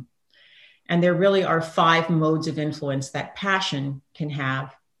team. And there really are 5 modes of influence that passion can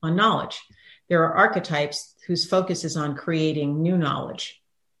have on knowledge. There are archetypes whose focus is on creating new knowledge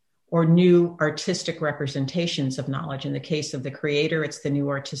or new artistic representations of knowledge. In the case of the creator, it's the new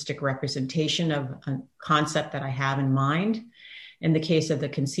artistic representation of a concept that I have in mind. In the case of the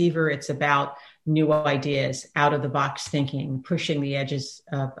conceiver, it's about new ideas, out of the box thinking, pushing the edges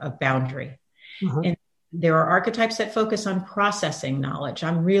of boundary. Mm-hmm. And there are archetypes that focus on processing knowledge.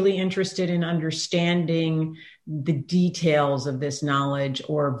 I'm really interested in understanding the details of this knowledge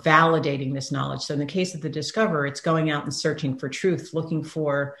or validating this knowledge. So in the case of the discoverer, it's going out and searching for truth, looking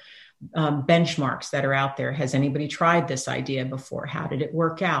for benchmarks that are out there. Has anybody tried this idea before? How did it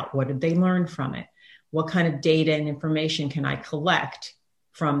work out? What did they learn from it? What kind of data and information can I collect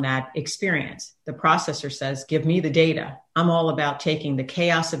from that experience? The processor says, give me the data. I'm all about taking the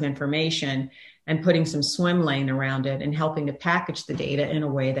chaos of information and putting some swim lane around it and helping to package the data in a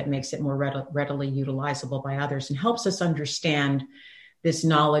way that makes it more readily utilizable by others and helps us understand this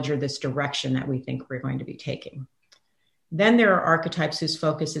knowledge or this direction that we think we're going to be taking. Then there are archetypes whose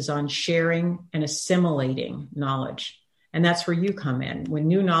focus is on sharing and assimilating knowledge. And that's where you come in. When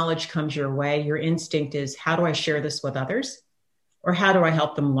new knowledge comes your way, your instinct is, how do I share this with others? Or how do I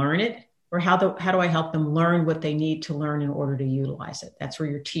help them learn it? Or how do I help them learn what they need to learn in order to utilize it? That's where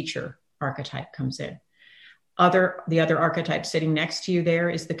your teacher archetype comes in. The other archetype sitting next to you there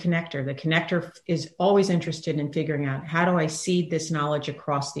is the connector. The connector is always interested in figuring out, how do I seed this knowledge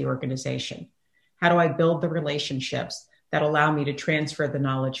across the organization? How do I build the relationships that allow me to transfer the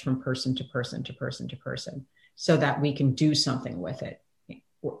knowledge from person to person to person to person so that we can do something with it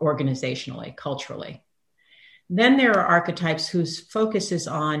organizationally, culturally? Then there are archetypes whose focus is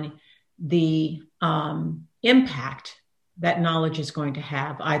on the impact that knowledge is going to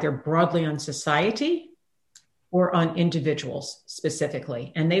have, either broadly on society or on individuals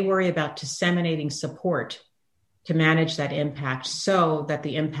specifically. And they worry about disseminating support to manage that impact so that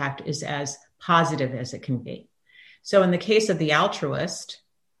the impact is as positive as it can be. So in the case of the altruist,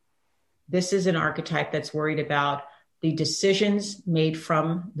 this is an archetype that's worried about the decisions made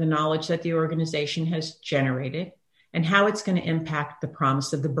from the knowledge that the organization has generated and how it's going to impact the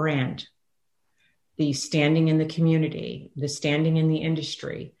promise of the brand, the standing in the community, the standing in the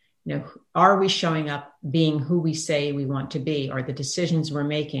industry. You know, are we showing up being who we say we want to be? Are the decisions we're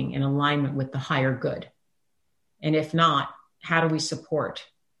making in alignment with the higher good? And if not, how do we support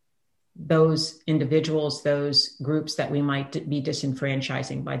those individuals, those groups that we might be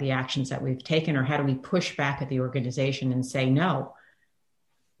disenfranchising by the actions that we've taken? Or how do we push back at the organization and say, no,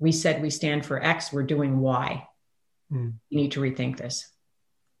 we said we stand for X, we're doing Y. You need to rethink this.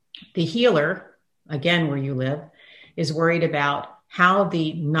 The healer, again, where you live, is worried about how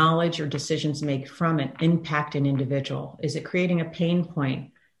the knowledge or decisions made from it impact an individual. Is it creating a pain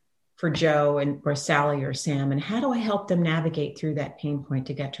point for Joe or Sally or Sam? And how do I help them navigate through that pain point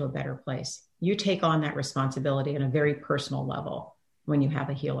to get to a better place? You take on that responsibility on a very personal level when you have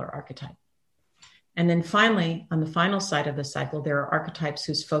a healer archetype. And then finally, on the final side of the cycle, there are archetypes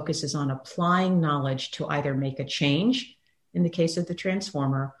whose focus is on applying knowledge to either make a change, in the case of the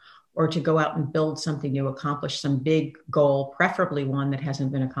transformer, or to go out and build something new, accomplish some big goal, preferably one that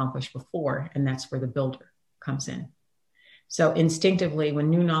hasn't been accomplished before. And that's where the builder comes in. So instinctively, when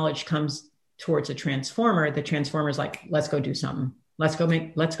new knowledge comes towards a transformer, the transformer is like, let's go do something. Let's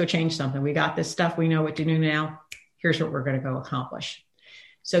go change something. We got this stuff. We know what to do now. Here's what we're going to go accomplish.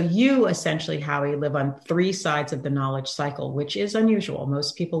 So you essentially, Howie, live on three sides of the knowledge cycle, which is unusual.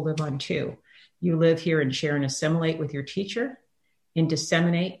 Most people live on two. You live here in share and assimilate with your teacher, in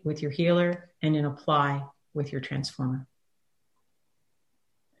disseminate with your healer, and in apply with your transformer.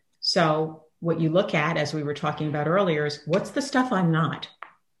 So what you look at, as we were talking about earlier, is what's the stuff I'm not?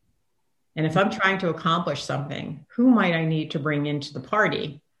 And if I'm trying to accomplish something, who might I need to bring into the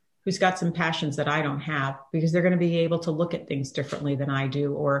party who's got some passions that I don't have, because they're going to be able to look at things differently than I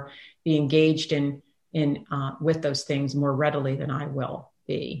do, or be engaged in with those things more readily than I will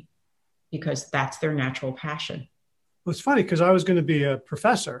be, because that's their natural passion. Well, it's funny because I was going to be a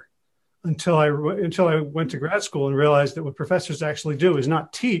professor until I went to grad school and realized that what professors actually do is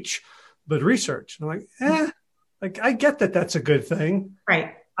not teach, but research. And I'm like, I get that that's a good thing.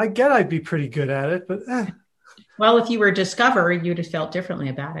 Right. I get I'd be pretty good at it, but Well, if you were a discoverer, you'd have felt differently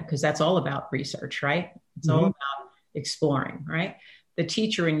about it, because that's all about research, right? It's all about exploring, right? The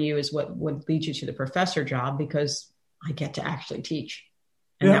teacher in you is what would lead you to the professor job, because I get to actually teach.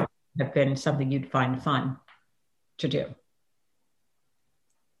 And that would have been something you'd find fun to do.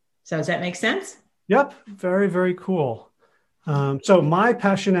 So does that make sense? Yep. Very, very cool. So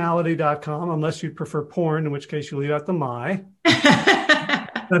mypassionality.com, unless you prefer porn, in which case you leave out the my.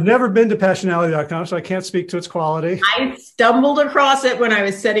 I've never been to passionality.com, so I can't speak to its quality. I stumbled across it when I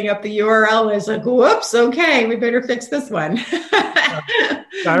was setting up the URL. I was like, whoops, okay, we better fix this one.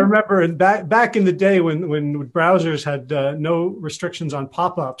 I remember back in the day when browsers had no restrictions on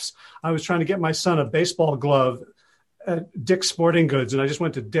pop-ups, I was trying to get my son a baseball glove at Dick's Sporting Goods, and I just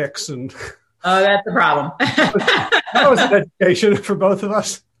went to Dick's, and oh, that's the problem. that was an education for both of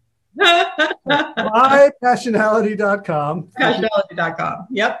us. MyPassionality.com. Passionality.com.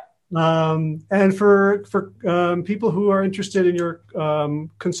 Yep. And for people who are interested in your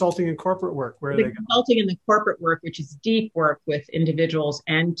consulting and corporate work, where the they go? Consulting and the corporate work, which is deep work with individuals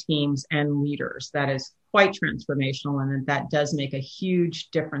and teams and leaders, that is quite transformational, and that does make a huge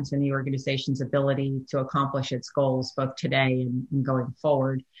difference in the organization's ability to accomplish its goals, both today and going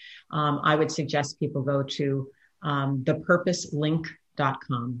forward. I would suggest people go to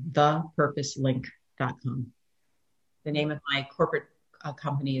thepurposelink.com, thepurposelink.com. The name of my corporate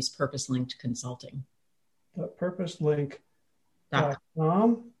company is Purpose Linked Consulting. Purposelink.com.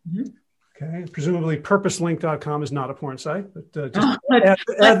 Mm-hmm. Okay. Presumably purposelink.com is not a porn site, but just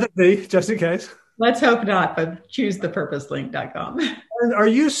add the D just in case. Let's hope not, but choose the purposelink.com. And are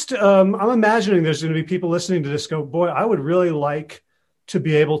you, I'm imagining there's going to be people listening to this go, boy, I would really like to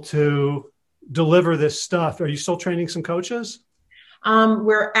be able to deliver this stuff. Are you still training some coaches?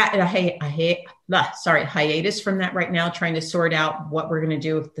 We're at a hiatus from that right now, trying to sort out what we're going to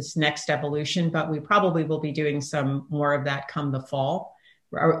do with this next evolution, but we probably will be doing some more of that come the fall,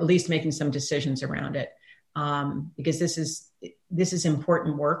 or at least making some decisions around it. Because this is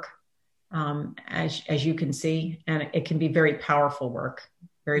important work, as you can see, and it can be very powerful work,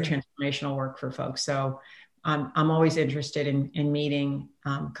 very transformational work for folks. So I'm always interested in meeting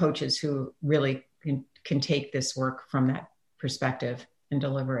coaches who really can take this work from that perspective and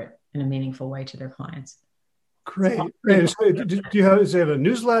deliver it in a meaningful way to their clients. Great. So do you have a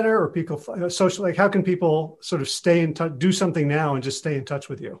newsletter or people social? Like, how can people sort of stay in touch, do something now and just stay in touch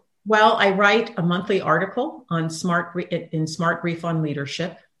with you? Well, I write a monthly article on Smart Brief on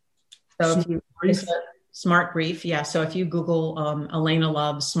leadership. So Smart Brief. Yeah. So if you Google Elena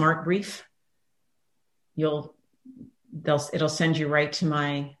Love Smart Brief, it'll send you right to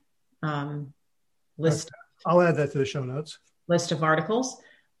my list. Okay. I'll add that to the show notes. List of articles.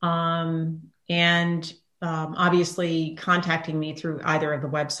 Obviously contacting me through either of the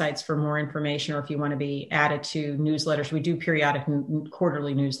websites for more information, or if you want to be added to newsletters. We do periodic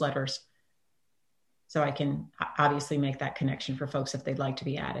quarterly newsletters. So I can obviously make that connection for folks if they'd like to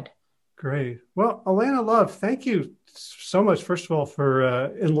be added. Great. Well, Elena Love, thank you so much, first of all, for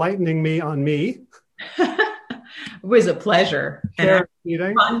enlightening me on me. It was a pleasure and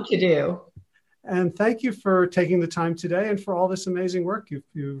fun to do. And thank you for taking the time today and for all this amazing work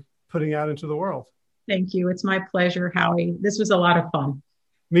you're putting out into the world. Thank you. It's my pleasure, Howie. This was a lot of fun.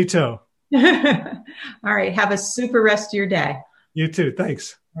 Me too. All right. Have a super rest of your day. You too.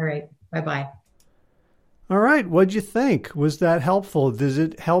 Thanks. All right. Bye-bye. All right. What'd you think? Was that helpful? Does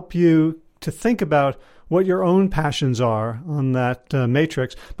it help you to think about what your own passions are on that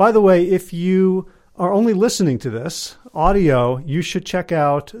matrix? By the way, if you are only listening to this audio, you should check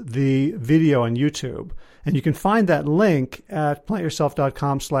out the video on YouTube. And you can find that link at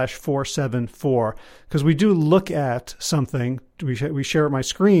plantyourself.com/474, because we do look at something. We share my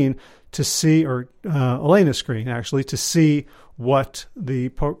screen to see, or Elena's screen actually, to see what the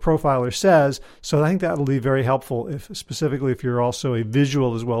profiler says. So I think that will be very helpful, specifically if you're also a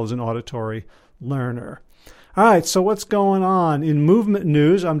visual as well as an auditory learner. All right, so what's going on? In movement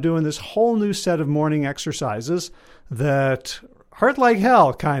news, I'm doing this whole new set of morning exercises that hurt like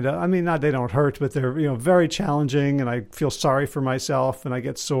hell, kind of. I mean, they don't hurt, but they're very challenging, and I feel sorry for myself, and I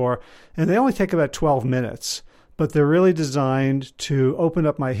get sore. And they only take about 12 minutes, but they're really designed to open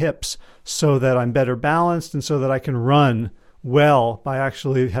up my hips so that I'm better balanced and so that I can run well by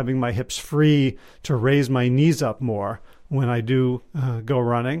actually having my hips free to raise my knees up more when I do go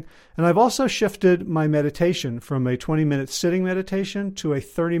running. And I've also shifted my meditation from a 20-minute sitting meditation to a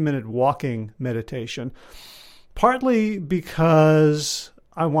 30-minute walking meditation, partly because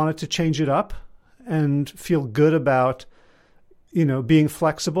I wanted to change it up and feel good about, being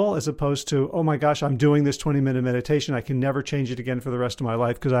flexible, as opposed to, oh my gosh, I'm doing this 20-minute meditation. I can never change it again for the rest of my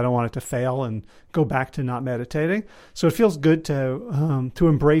life because I don't want it to fail and go back to not meditating. So it feels good to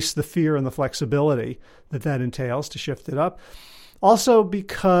embrace the fear and the flexibility that entails, to shift it up. Also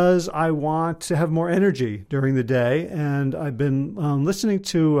because I want to have more energy during the day. And I've been listening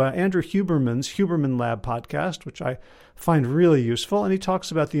to Andrew Huberman's Huberman Lab podcast, which I find really useful. And he talks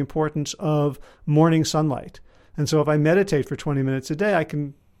about the importance of morning sunlight. And so if I meditate for 20 minutes a day, I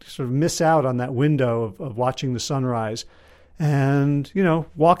can sort of miss out on that window of watching the sunrise. And,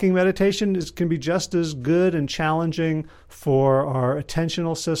 walking meditation can be just as good and challenging for our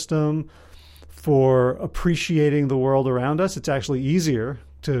attentional system, for appreciating the world around us. It's actually easier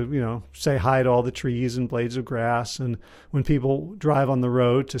to, say hi to all the trees and blades of grass. And when people drive on the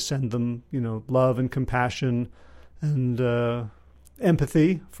road, to send them, love and compassion and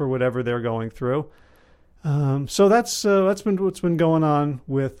empathy for whatever they're going through. So that's been what's been going on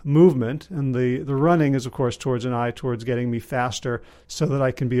with movement, and the running is, of course, towards an eye towards getting me faster so that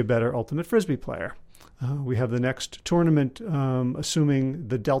I can be a better ultimate Frisbee player. We have the next tournament, assuming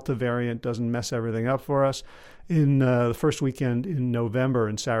the Delta variant doesn't mess everything up for us, in the first weekend in November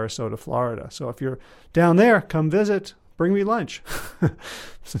in Sarasota, Florida. So if you're down there, come visit. Bring me lunch.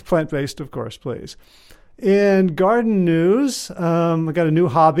 Plant-based, of course, please. In garden news, I got a new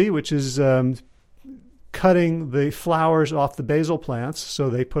hobby, which is cutting the flowers off the basil plants so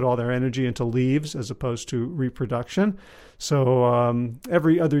they put all their energy into leaves as opposed to reproduction. So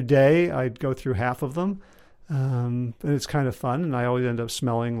every other day I'd go through half of them. And it's kind of fun, and I always end up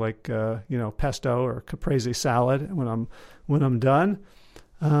smelling like pesto or caprese salad when I'm done.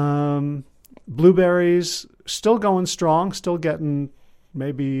 Blueberries still going strong, still getting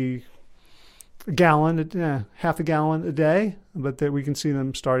maybe half a gallon a day, but we can see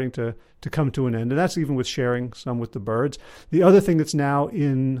them starting to come to an end, and that's even with sharing some with the birds. The other thing that's now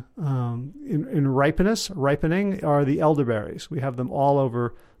in ripening are the elderberries. We have them all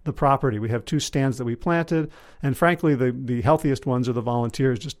over the property. We have 2 stands that we planted, and frankly, the healthiest ones are the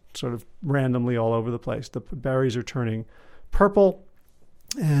volunteers, just sort of randomly all over the place. The berries are turning purple,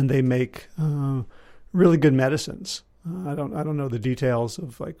 and they make really good medicines. I don't know the details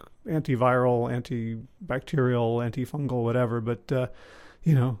of like antiviral, antibacterial, antifungal, whatever, but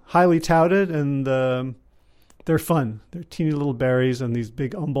highly touted, and they're fun. They're teeny little berries and these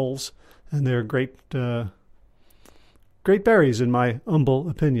big umbels, and they're great berries in my humble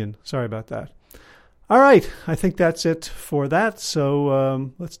opinion. Sorry about that. All right, I think that's it for that.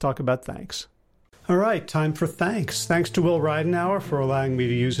 So let's talk about thanks. All right, time for thanks. Thanks to Will Ridenhour for allowing me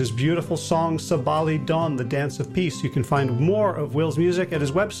to use his beautiful song Sabali Dawn, The Dance of Peace. You can find more of Will's music at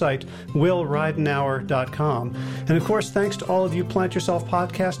his website, willridenhour.com. And of course, thanks to all of you Plant Yourself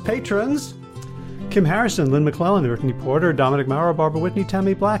Podcast patrons. Kim Harrison, Lynn McClellan, Brittany Porter, Dominic Maurer, Barbara Whitney,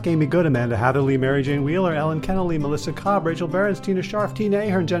 Tammy Black, Amy Good, Amanda Hatherley, Mary Jane Wheeler, Ellen Kennelly, Melissa Cobb, Rachel Behrens, Tina Scharf, Tina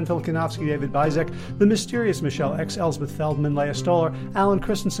Ahern, Jen Filikanovsky, David Bizek, The Mysterious Michelle X, Elsbeth Feldman, Leah Stoller, Alan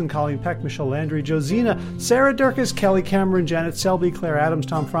Christensen, Colleen Peck, Michelle Landry, Josina, Sarah Durkis, Kelly Cameron, Janet Selby, Claire Adams,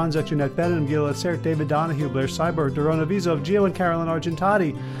 Tom Franzek, Jeanette Bennett, Gila Sert, David Donahue, Blair Cyber, Dorona Vizov, Gio and Carolyn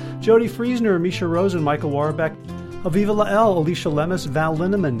Argentati, Jody Friesner, Misha Rosen, Michael Warbeck, Aviva Lael, Alicia Lemus, Val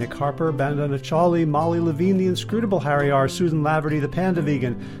Linneman, Nick Harper, Bandana Chawley, Molly Levine, The Inscrutable Harry R., Susan Laverty, The Panda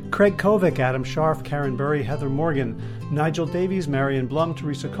Vegan, Craig Kovic, Adam Scharf, Karen Burry, Heather Morgan, Nigel Davies, Marion Blum,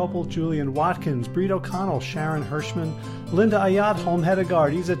 Teresa Koppel, Julian Watkins, Breed O'Connell, Sharon Hirschman, Linda Ayat, Holm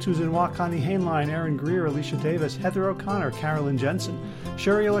Hedegaard, Isa Tuzanwa, Connie Hainline, Aaron Greer, Alicia Davis, Heather O'Connor, Carolyn Jensen,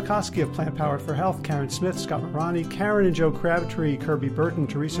 Sherry Olakoski of Plant Powered for Health, Karen Smith, Scott Marani, Karen and Joe Crabtree, Kirby Burton,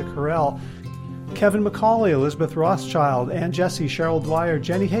 Teresa Carell, Kevin McCauley, Elizabeth Rothschild, Ann Jesse, Cheryl Dwyer,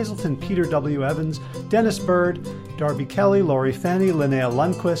 Jenny Hazelton, Peter W. Evans, Dennis Bird, Darby Kelly, Lori Fanny, Linnea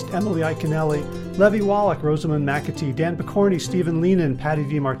Lundquist, Emily Iconelli, Levy Wallach, Rosamund McAtee, Dan Picorni, Stephen Leenan, Patty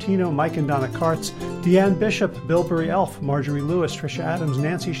DiMartino, Mike and Donna Kartz, Deanne Bishop, Bilberry Elf, Marjorie Lewis, Tricia Adams,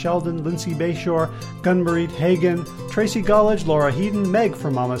 Nancy Sheldon, Lindsay Bayshore, Gunmarie Hagan, Tracy Gullidge, Laura Heaton, Meg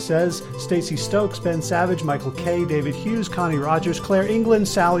from Mama Says, Stacey Stokes, Ben Savage, Michael Kay, David Hughes, Connie Rogers, Claire England,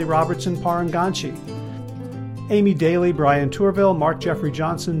 Sally Robertson, Paranganchi, Amy Daly, Brian Tourville, Mark Jeffrey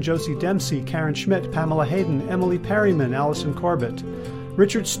Johnson, Josie Dempsey, Karen Schmidt, Pamela Hayden, Emily Perryman, Allison Corbett,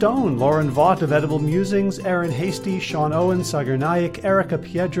 Richard Stone, Lauren Vaught of Edible Musings, Erin Hasty, Sean Owen, Sagar Naik, Erica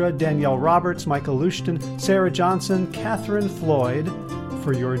Piedra, Danielle Roberts, Michael Lushton, Sarah Johnson, Catherine Floyd,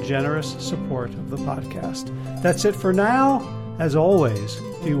 for your generous support of the podcast. That's it for now. As always,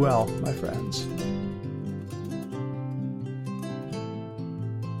 be well, my friends.